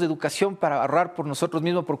tenemos educación para ahorrar por nosotros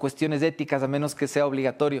mismos por cuestiones éticas, a menos que sea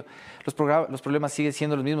obligatorio. Los problemas siguen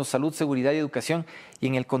siendo los mismos: salud, seguridad y educación, y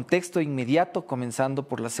en el contexto inmediato, comenzando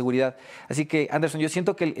por la seguridad. Así que, Anderson, yo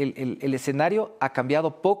siento que el escenario ha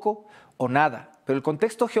cambiado poco o nada. pero el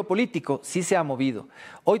contexto geopolítico sí se ha movido.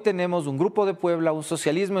 Hoy tenemos un grupo de Puebla, un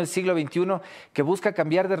socialismo del siglo XXI que busca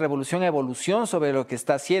cambiar de revolución a evolución sobre lo que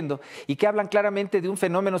está haciendo y que hablan claramente de un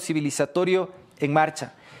fenómeno civilizatorio en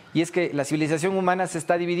marcha. Y es que la civilización humana se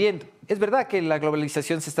está dividiendo. Es verdad que la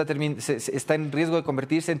globalización está en riesgo de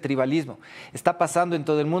convertirse en tribalismo. Está pasando en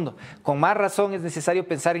todo el mundo. Con más razón es necesario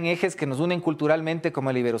pensar en ejes que nos unen culturalmente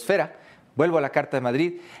como la iberosfera. Vuelvo a la Carta de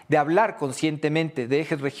Madrid, de hablar conscientemente de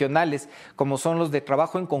ejes regionales como son los de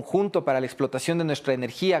trabajo en conjunto para la explotación de nuestra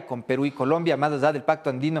energía con Perú y Colombia, más allá del Pacto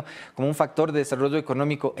Andino, como un factor de desarrollo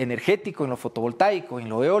económico energético en lo fotovoltaico, en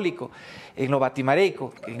lo eólico, en lo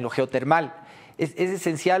batimareico, en lo geotermal. Es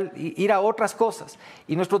esencial ir a otras cosas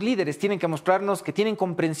y nuestros líderes tienen que mostrarnos que tienen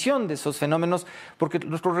comprensión de esos fenómenos porque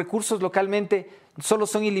nuestros recursos localmente solo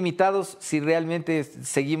son ilimitados si realmente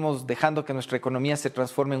seguimos dejando que nuestra economía se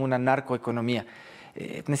transforme en una narcoeconomía.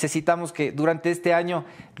 Necesitamos que durante este año,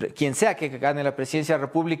 quien sea que gane la presidencia de la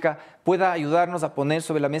República, pueda ayudarnos a poner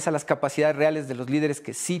sobre la mesa las capacidades reales de los líderes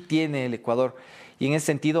que sí tiene el Ecuador. Y en ese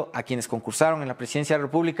sentido, a quienes concursaron en la presidencia de la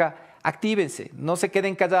República, actívense, no se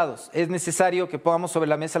queden callados. Es necesario que pongamos sobre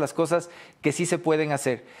la mesa las cosas que sí se pueden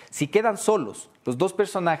hacer. Si quedan solos los dos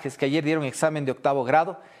personajes que ayer dieron examen de 8º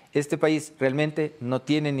grado, este país realmente no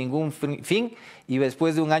tiene ningún fin y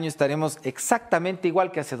después de un año estaremos exactamente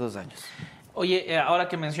igual que hace 2 años. Oye, ahora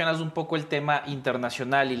que mencionas un poco el tema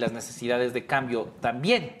internacional y las necesidades de cambio,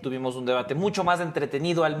 también tuvimos un debate mucho más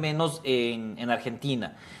entretenido, al menos en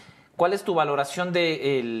Argentina. ¿Cuál es tu valoración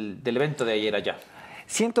del evento de ayer allá?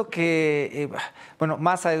 Siento que, bueno,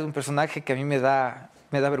 Massa es un personaje que a mí me da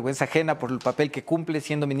vergüenza ajena por el papel que cumple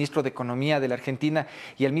siendo ministro de Economía de la Argentina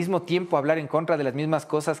y al mismo tiempo hablar en contra de las mismas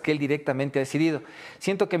cosas que él directamente ha decidido.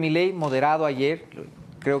 Siento que Milei, moderado ayer,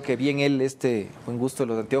 creo que bien él, buen gusto de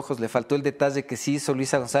los anteojos, le faltó el detalle que sí hizo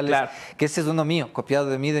Luisa González, claro, que ese es uno mío, copiado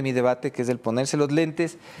de mi debate, que es el ponerse los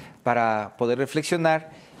lentes para poder reflexionar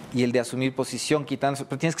y el de asumir posición, quitándose,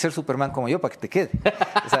 pero tienes que ser Superman como yo para que te quede.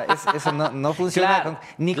 O sea, eso no funciona claro,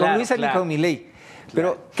 ni con Luisa ni con Milei.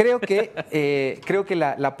 Pero creo que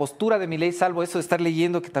la postura de Milei, salvo eso de estar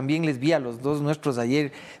leyendo, que también les vi a los dos nuestros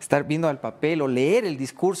ayer, estar viendo al papel o leer el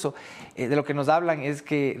discurso, de lo que nos hablan es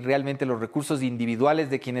que realmente los recursos individuales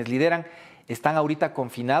de quienes lideran están ahorita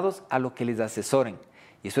confinados a lo que les asesoren.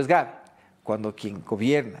 Y eso es grave. Cuando quien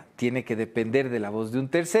gobierna tiene que depender de la voz de un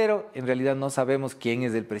tercero, en realidad no sabemos quién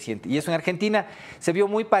es el presidente. Y eso en Argentina se vio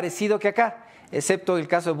muy parecido que acá, excepto el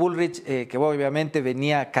caso de Bullrich, que obviamente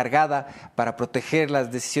venía cargada para proteger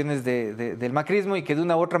las decisiones del macrismo y que de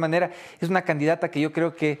una u otra manera es una candidata que yo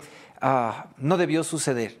creo que no debió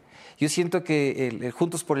suceder. Yo siento que el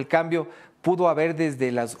Juntos por el Cambio pudo haber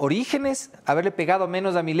desde los orígenes haberle pegado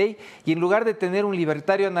menos a Milei y en lugar de tener un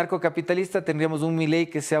libertario anarcocapitalista tendríamos un Milei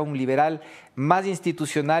que sea un liberal más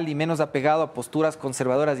institucional y menos apegado a posturas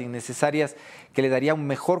conservadoras innecesarias que le daría un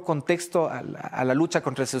mejor contexto a la lucha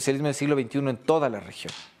contra el socialismo del siglo XXI en toda la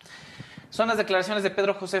región. Son las declaraciones de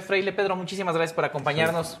Pedro José Freile. Pedro, muchísimas gracias por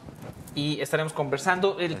acompañarnos y estaremos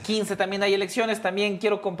conversando. El 15 también hay elecciones. También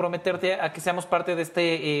quiero comprometerte a que seamos parte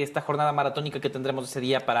de esta jornada maratónica que tendremos ese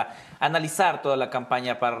día para analizar toda la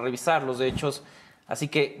campaña, para revisar los hechos. Así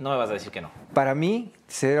que no me vas a decir que no. Para mí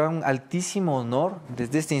será un altísimo honor.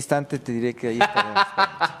 Desde este instante te diré que ahí estaremos.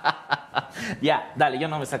 Ya, dale, yo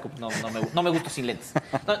no me saco, no me gusto sin lentes.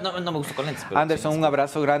 No me gusto con lentes. Pero Anderson, un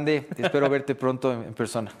abrazo grande. Espero verte pronto en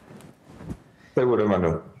persona. Seguro,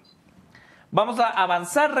 hermano. Vamos a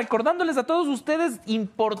avanzar recordándoles a todos ustedes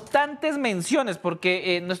importantes menciones,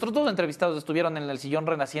 porque nuestros dos entrevistados estuvieron en el sillón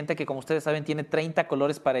renaciente, que como ustedes saben tiene 30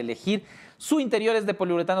 colores para elegir. Su interior es de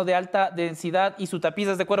poliuretano de alta densidad y su tapiz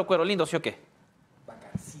es de cuero lindo, ¿sí o qué?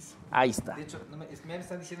 Bacanísimo. Ahí está. De hecho, me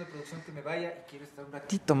están diciendo producción que me vaya y quiero estar un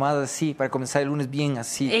ratito más así, para comenzar el lunes bien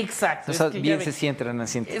así. Exacto. O sea, bien se siente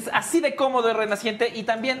Renaciente. Es así de cómodo el Renaciente y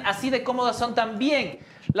también así de cómodas son también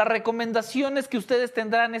las recomendaciones que ustedes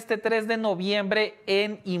tendrán este 3 de noviembre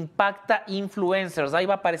en Impacta Influencers. Ahí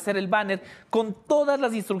va a aparecer el banner con todas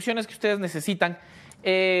las instrucciones que ustedes necesitan.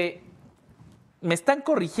 Me están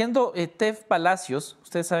corrigiendo Tef Palacios.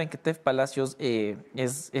 Ustedes saben que Tef Palacios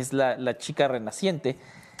es la chica renaciente.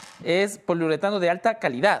 Es poliuretano de alta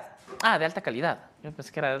calidad. Ah, de alta calidad. Yo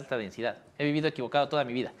pensé que era de alta densidad. He vivido equivocado toda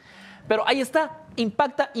mi vida. Pero ahí está,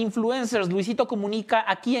 Impacta Influencers. Luisito comunica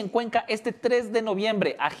aquí en Cuenca este 3 de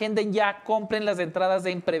noviembre. Agenden ya, compren las entradas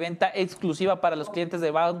en preventa exclusiva para los clientes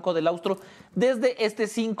de Banco del Austro desde este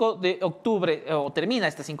 5 de octubre, o termina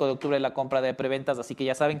este 5 de octubre la compra de preventas. Así que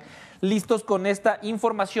ya saben, listos con esta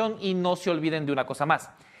información y no se olviden de una cosa más.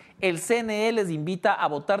 el CNE les invita a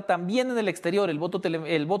votar también en el exterior. El voto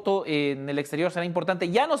en el exterior será importante.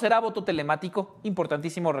 Ya no será voto telemático.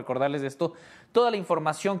 Importantísimo recordarles esto. Toda la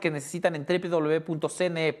información que necesitan en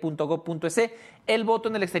www.cne.gov.es. El voto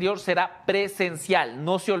en el exterior será presencial.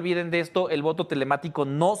 No se olviden de esto. El voto telemático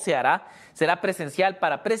no se hará. Será presencial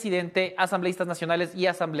para presidente, asambleístas nacionales y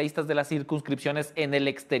asambleístas de las circunscripciones en el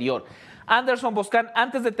exterior. Anderson Boscan,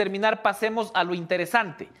 antes de terminar, pasemos a lo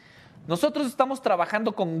interesante. Nosotros estamos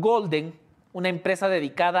trabajando con Golden, una empresa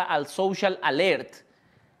dedicada al social alert,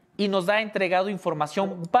 y nos ha entregado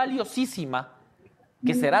información valiosísima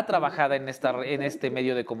que será trabajada en este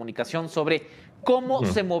medio de comunicación sobre cómo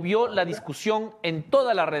se movió la discusión en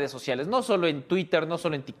todas las redes sociales, no solo en Twitter, no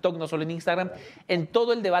solo en TikTok, no solo en Instagram, en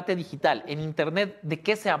todo el debate digital, en Internet, de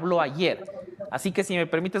qué se habló ayer. Así que si me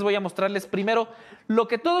permites voy a mostrarles primero lo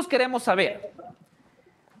que todos queremos saber.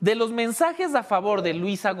 De los mensajes a favor de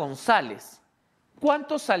Luisa González,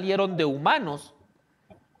 ¿cuántos salieron de humanos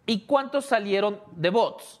y cuántos salieron de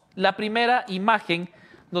bots? La primera imagen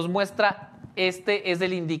nos muestra, este es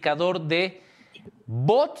el indicador de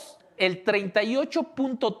bots. El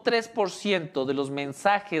 38.3% de los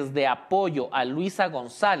mensajes de apoyo a Luisa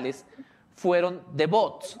González fueron de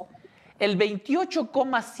bots. El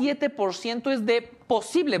 28.7% es de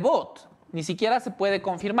posible bot, ni siquiera se puede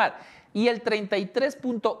confirmar. Y el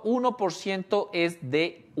 33.1% es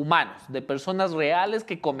de humanos, de personas reales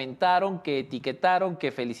que comentaron, que etiquetaron,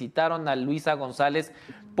 que felicitaron a Luisa González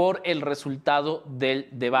por el resultado del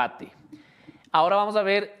debate. Ahora vamos a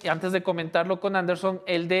ver, antes de comentarlo con Anderson,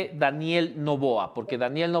 el de Daniel Noboa, porque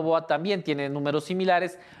Daniel Noboa también tiene números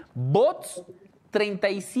similares. Bots,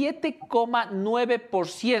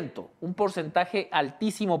 37.9%, un porcentaje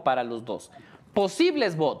altísimo para los dos.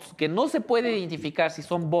 Posibles bots, que no se puede identificar si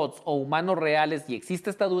son bots o humanos reales y existe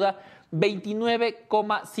esta duda,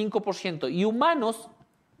 29.5%. Y humanos,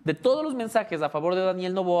 de todos los mensajes a favor de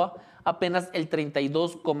Daniel Noboa, apenas el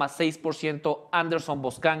 32.6%. Anderson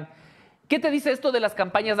Boscan, ¿qué te dice esto de las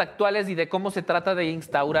campañas actuales y de cómo se trata de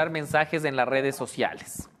instaurar mensajes en las redes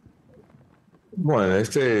sociales? Bueno,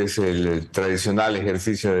 este es el tradicional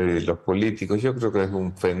ejercicio de los políticos. Yo creo que es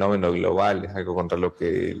un fenómeno global, es algo contra lo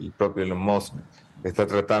que el propio Elon Musk está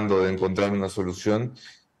tratando de encontrar una solución,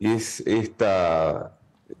 y es este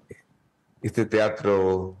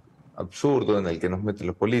teatro absurdo en el que nos meten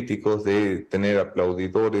los políticos de tener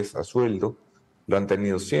aplaudidores a sueldo. Lo han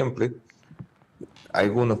tenido siempre.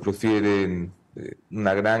 Algunos prefieren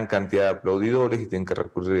una gran cantidad de aplaudidores y tienen que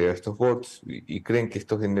recurrir a estos bots y creen que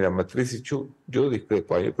esto genera matrices. Yo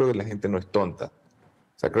discrepo, yo creo que la gente no es tonta. O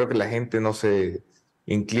sea, creo que la gente no se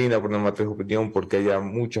inclina por una matriz de opinión porque haya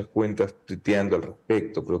muchas cuentas tuiteando al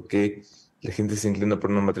respecto. Creo que la gente se inclina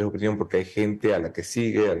por una matriz de opinión porque hay gente a la que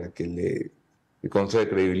sigue, a la que le concede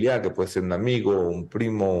credibilidad, que puede ser un amigo, un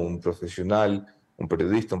primo, un profesional, un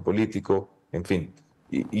periodista, un político, en fin.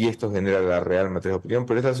 Y esto genera la real matriz de opinión,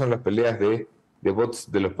 pero estas son las peleas de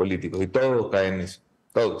bots de los políticos, y todos caen en eso,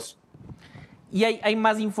 todos. Y hay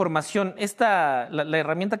más información. La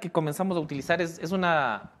herramienta que comenzamos a utilizar es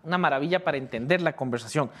una maravilla para entender la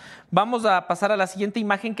conversación. Vamos a pasar a la siguiente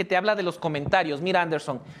imagen que te habla de los comentarios. Mira,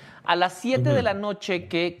 Anderson, a las 7 de la noche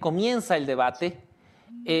que comienza el debate,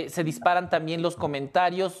 se disparan también los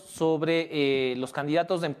comentarios sobre los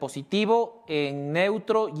candidatos en positivo, en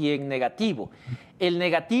neutro y en negativo. El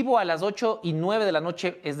negativo a las 8 y 9 de la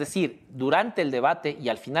noche, es decir, durante el debate y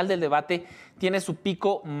al final del debate, tiene su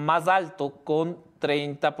pico más alto con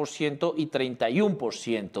 30% y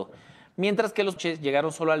 31%, mientras que los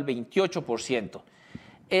llegaron solo al 28%.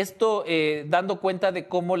 Esto dando cuenta de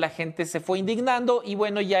cómo la gente se fue indignando y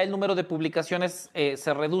bueno, ya el número de publicaciones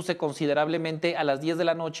se reduce considerablemente a las 10 de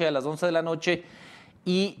la noche, a las 11 de la noche,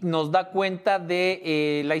 y nos da cuenta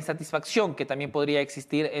de la insatisfacción que también podría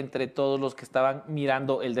existir entre todos los que estaban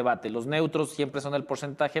mirando el debate. Los neutros siempre son el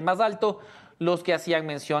porcentaje más alto, los que hacían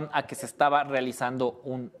mención a que se estaba realizando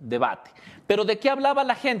un debate. Pero ¿de qué hablaba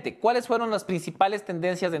la gente? ¿Cuáles fueron las principales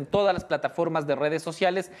tendencias en todas las plataformas de redes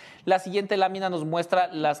sociales? La siguiente lámina nos muestra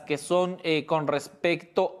las que son con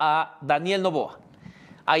respecto a Daniel Noboa.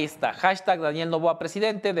 Ahí está, hashtag Daniel Noboa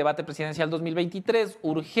presidente, debate presidencial 2023,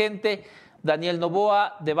 urgente, Daniel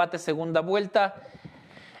Noboa, debate segunda vuelta,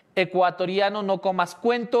 ecuatoriano, no comas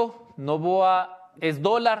cuento, Noboa es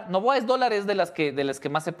dólar. Noboa es dólar, es de las que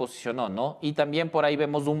más se posicionó, ¿no? Y también por ahí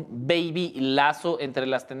vemos un baby lazo entre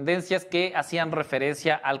las tendencias que hacían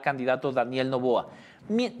referencia al candidato Daniel Noboa.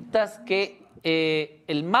 Mientras que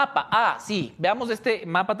el mapa, sí, veamos este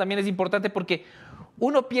mapa también es importante porque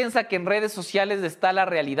uno piensa que en redes sociales está la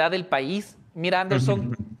realidad del país. Mira,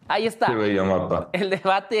 Anderson, ahí está. Qué bello mapa.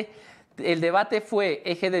 El debate fue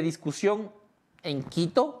eje de discusión en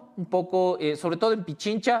Quito, un poco, sobre todo en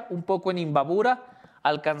Pichincha, un poco en Imbabura,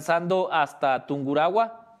 alcanzando hasta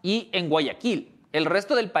Tungurahua y en Guayaquil. El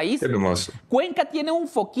resto del país, Hermoso. Cuenca tiene un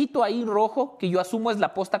foquito ahí rojo que yo asumo es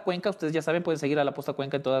la Posta Cuenca. Ustedes ya saben, pueden seguir a la Posta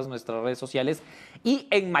Cuenca en todas nuestras redes sociales. Y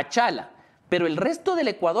en Machala. Pero el resto del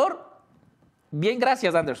Ecuador, bien,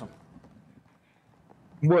 gracias, Anderson.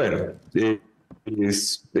 Bueno,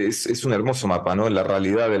 es un hermoso mapa, ¿no? La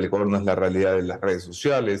realidad del Ecuador no es la realidad de las redes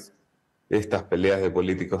sociales. Estas peleas de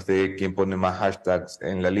políticos de quién pone más hashtags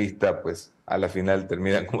en la lista, pues a la final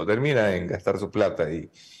terminan como terminan, en gastar su plata y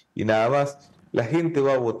nada más. La gente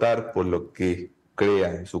va a votar por lo que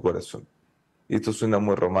crea en su corazón. Y esto suena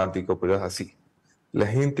muy romántico, pero es así. La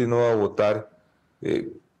gente no va a votar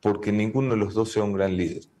porque ninguno de los dos sea un gran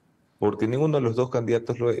líder, porque ninguno de los dos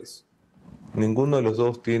candidatos lo es. Ninguno de los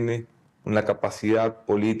dos tiene una capacidad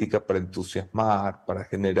política para entusiasmar, para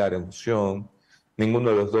generar emoción.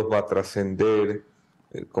 Ninguno de los dos va a trascender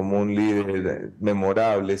como un líder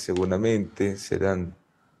memorable, seguramente. Serán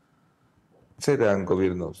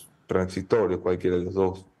gobiernos transitorios, cualquiera de los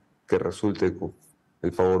dos que resulte con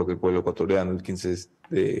el favor del pueblo ecuatoriano el 15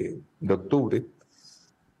 de octubre.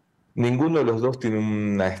 Ninguno de los dos tiene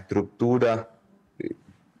una estructura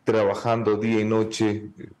trabajando día y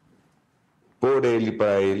noche por él y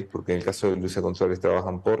para él, porque en el caso de Luisa González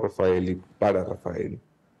trabajan por Rafael y para Rafael.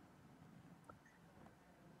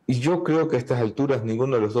 Y yo creo que a estas alturas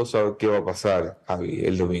ninguno de los dos sabe qué va a pasar, Javi,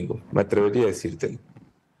 el domingo. Me atrevería a decírtelo.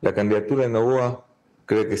 La candidatura de Noboa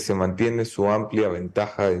cree que se mantiene su amplia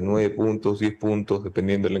ventaja de 9 puntos, 10 puntos,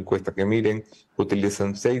 dependiendo de la encuesta que miren.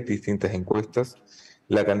 Utilizan 6 distintas encuestas.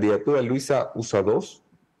 La candidatura de Luisa usa 2,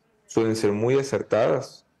 suelen ser muy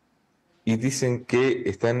acertadas y dicen que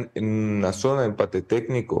están en una zona de empate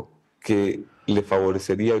técnico que le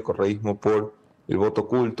favorecería el correísmo por el voto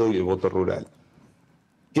oculto y el voto rural.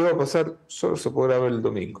 ¿Qué va a pasar? Solo se podrá ver el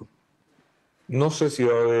domingo. No sé si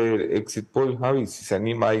va a haber exit poll, Javi, si se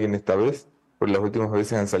anima alguien esta vez, porque las últimas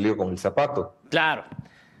veces han salido con el zapato. Claro,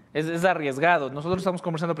 es arriesgado. Nosotros estamos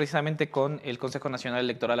conversando precisamente con el Consejo Nacional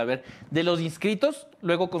Electoral, a ver, de los inscritos,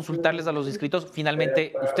 luego consultarles a los inscritos,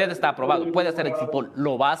 finalmente usted está aprobado, puede hacer exit poll,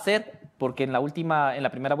 lo va a hacer, porque en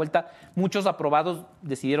la primera vuelta, muchos aprobados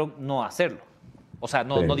decidieron no hacerlo. O sea,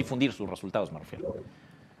 no difundir sus resultados, me refiero.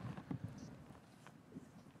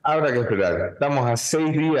 Habrá que esperar. Estamos a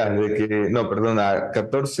 6 días de que... No, perdón, a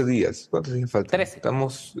 14 días. ¿Cuántos días faltan? 13.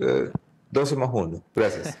 Estamos 12 más 1.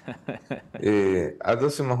 Gracias. A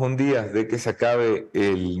 12 más 1 días de que se acabe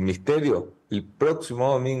el misterio. El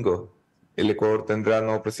próximo domingo el Ecuador tendrá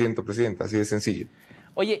nuevo presidente o presidenta. Así de sencillo.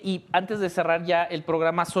 Oye, y antes de cerrar ya el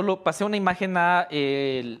programa, solo pasé una imagen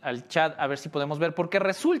al chat a ver si podemos ver, porque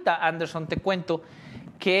resulta, Anderson, te cuento,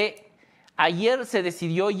 que ayer se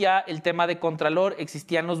decidió ya el tema de Contralor,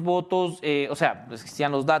 existían los votos,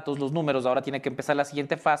 existían los datos, los números, ahora tiene que empezar la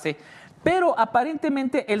siguiente fase, pero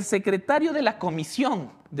aparentemente el secretario de la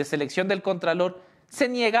Comisión de Selección del Contralor se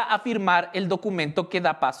niega a firmar el documento que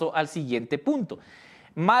da paso al siguiente punto.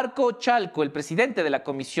 Marco Chalco, el presidente de la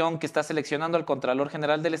comisión que está seleccionando al Contralor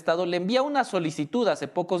General del Estado, le envía una solicitud hace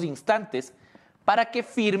pocos instantes para que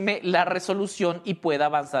firme la resolución y pueda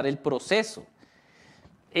avanzar el proceso.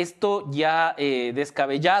 Esto ya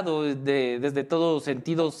descabellado desde todo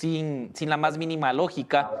sentido, sin la más mínima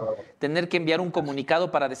lógica, tener que enviar un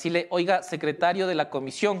comunicado para decirle, oiga, secretario de la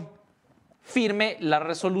comisión, firme la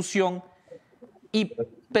resolución y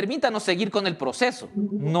permítanos seguir con el proceso.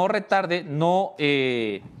 No retarde, no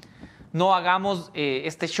hagamos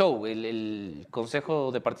este show. El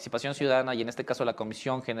Consejo de Participación Ciudadana y en este caso la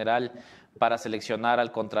Comisión General para seleccionar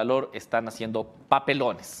al Contralor están haciendo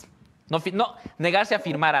papelones. No, negarse a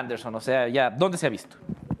firmar, Anderson, o sea, ya, ¿dónde se ha visto?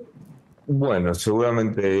 Bueno,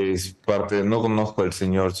 seguramente es parte, no conozco al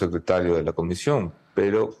señor secretario de la comisión,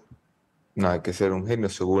 pero no hay que ser un genio,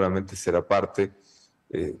 seguramente será parte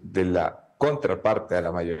de la contraparte a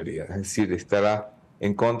la mayoría, es decir, estará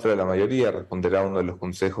en contra de la mayoría, responderá a uno de los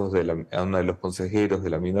a uno de los consejeros de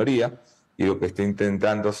la minoría, y lo que está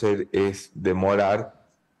intentando hacer es demorar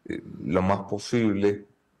lo más posible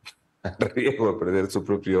al riesgo de perder su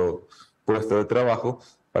propio puesto de trabajo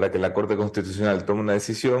para que la Corte Constitucional tome una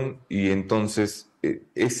decisión y entonces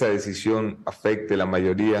esa decisión afecte a la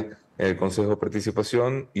mayoría en el Consejo de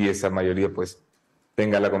Participación y esa mayoría pues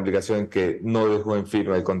tenga la complicación en que no dejó en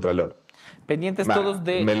firma el Contralor. Pendientes todos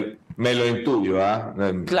de... Me lo intuyo, ¿ah?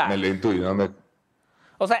 Claro. Me lo intuyo, ¿no?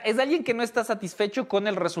 O sea, es alguien que no está satisfecho con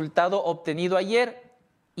el resultado obtenido ayer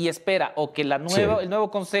y espera o que el nuevo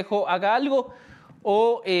Consejo haga algo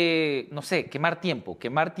o, no sé, quemar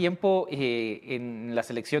tiempo en la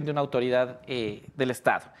selección de una autoridad del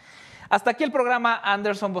Estado. Hasta aquí el programa,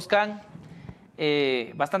 Anderson Boscan.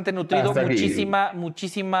 bastante nutrido, Hasta aquí.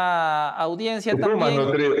 muchísima audiencia Estuvo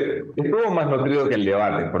también. estuvo más nutrido que el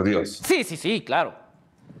debate, por Dios. Sí, claro.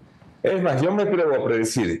 Es más, yo me atrevo a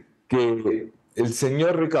predecir que el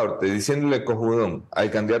señor Ricaurte diciéndole cojudón al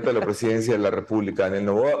candidato a la presidencia de la República, Daniel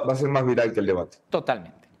Noboa, va a ser más viral que el debate.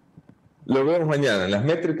 Totalmente. Lo vemos mañana en las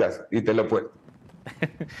métricas y te lo puedo.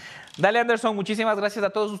 Dale, Anderson, muchísimas gracias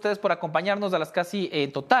a todos ustedes por acompañarnos a las casi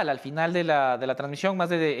en total, al final de la transmisión, más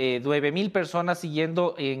de 9,000 personas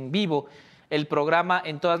siguiendo en vivo el programa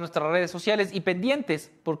en todas nuestras redes sociales y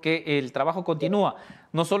pendientes porque el trabajo continúa,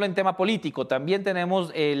 no solo en tema político, también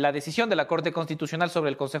tenemos la decisión de la Corte Constitucional sobre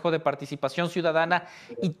el Consejo de Participación Ciudadana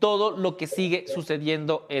y todo lo que sigue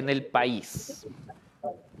sucediendo en el país.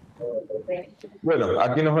 Bueno,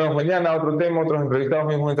 aquí nos vemos mañana, otro tema, otros entrevistados,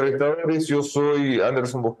 mismos entrevistadores. Yo soy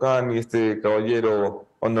Anderson Boscán y este caballero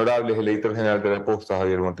honorable es el editor general de la Posta,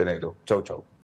 Javier Montenegro. Chau, chau.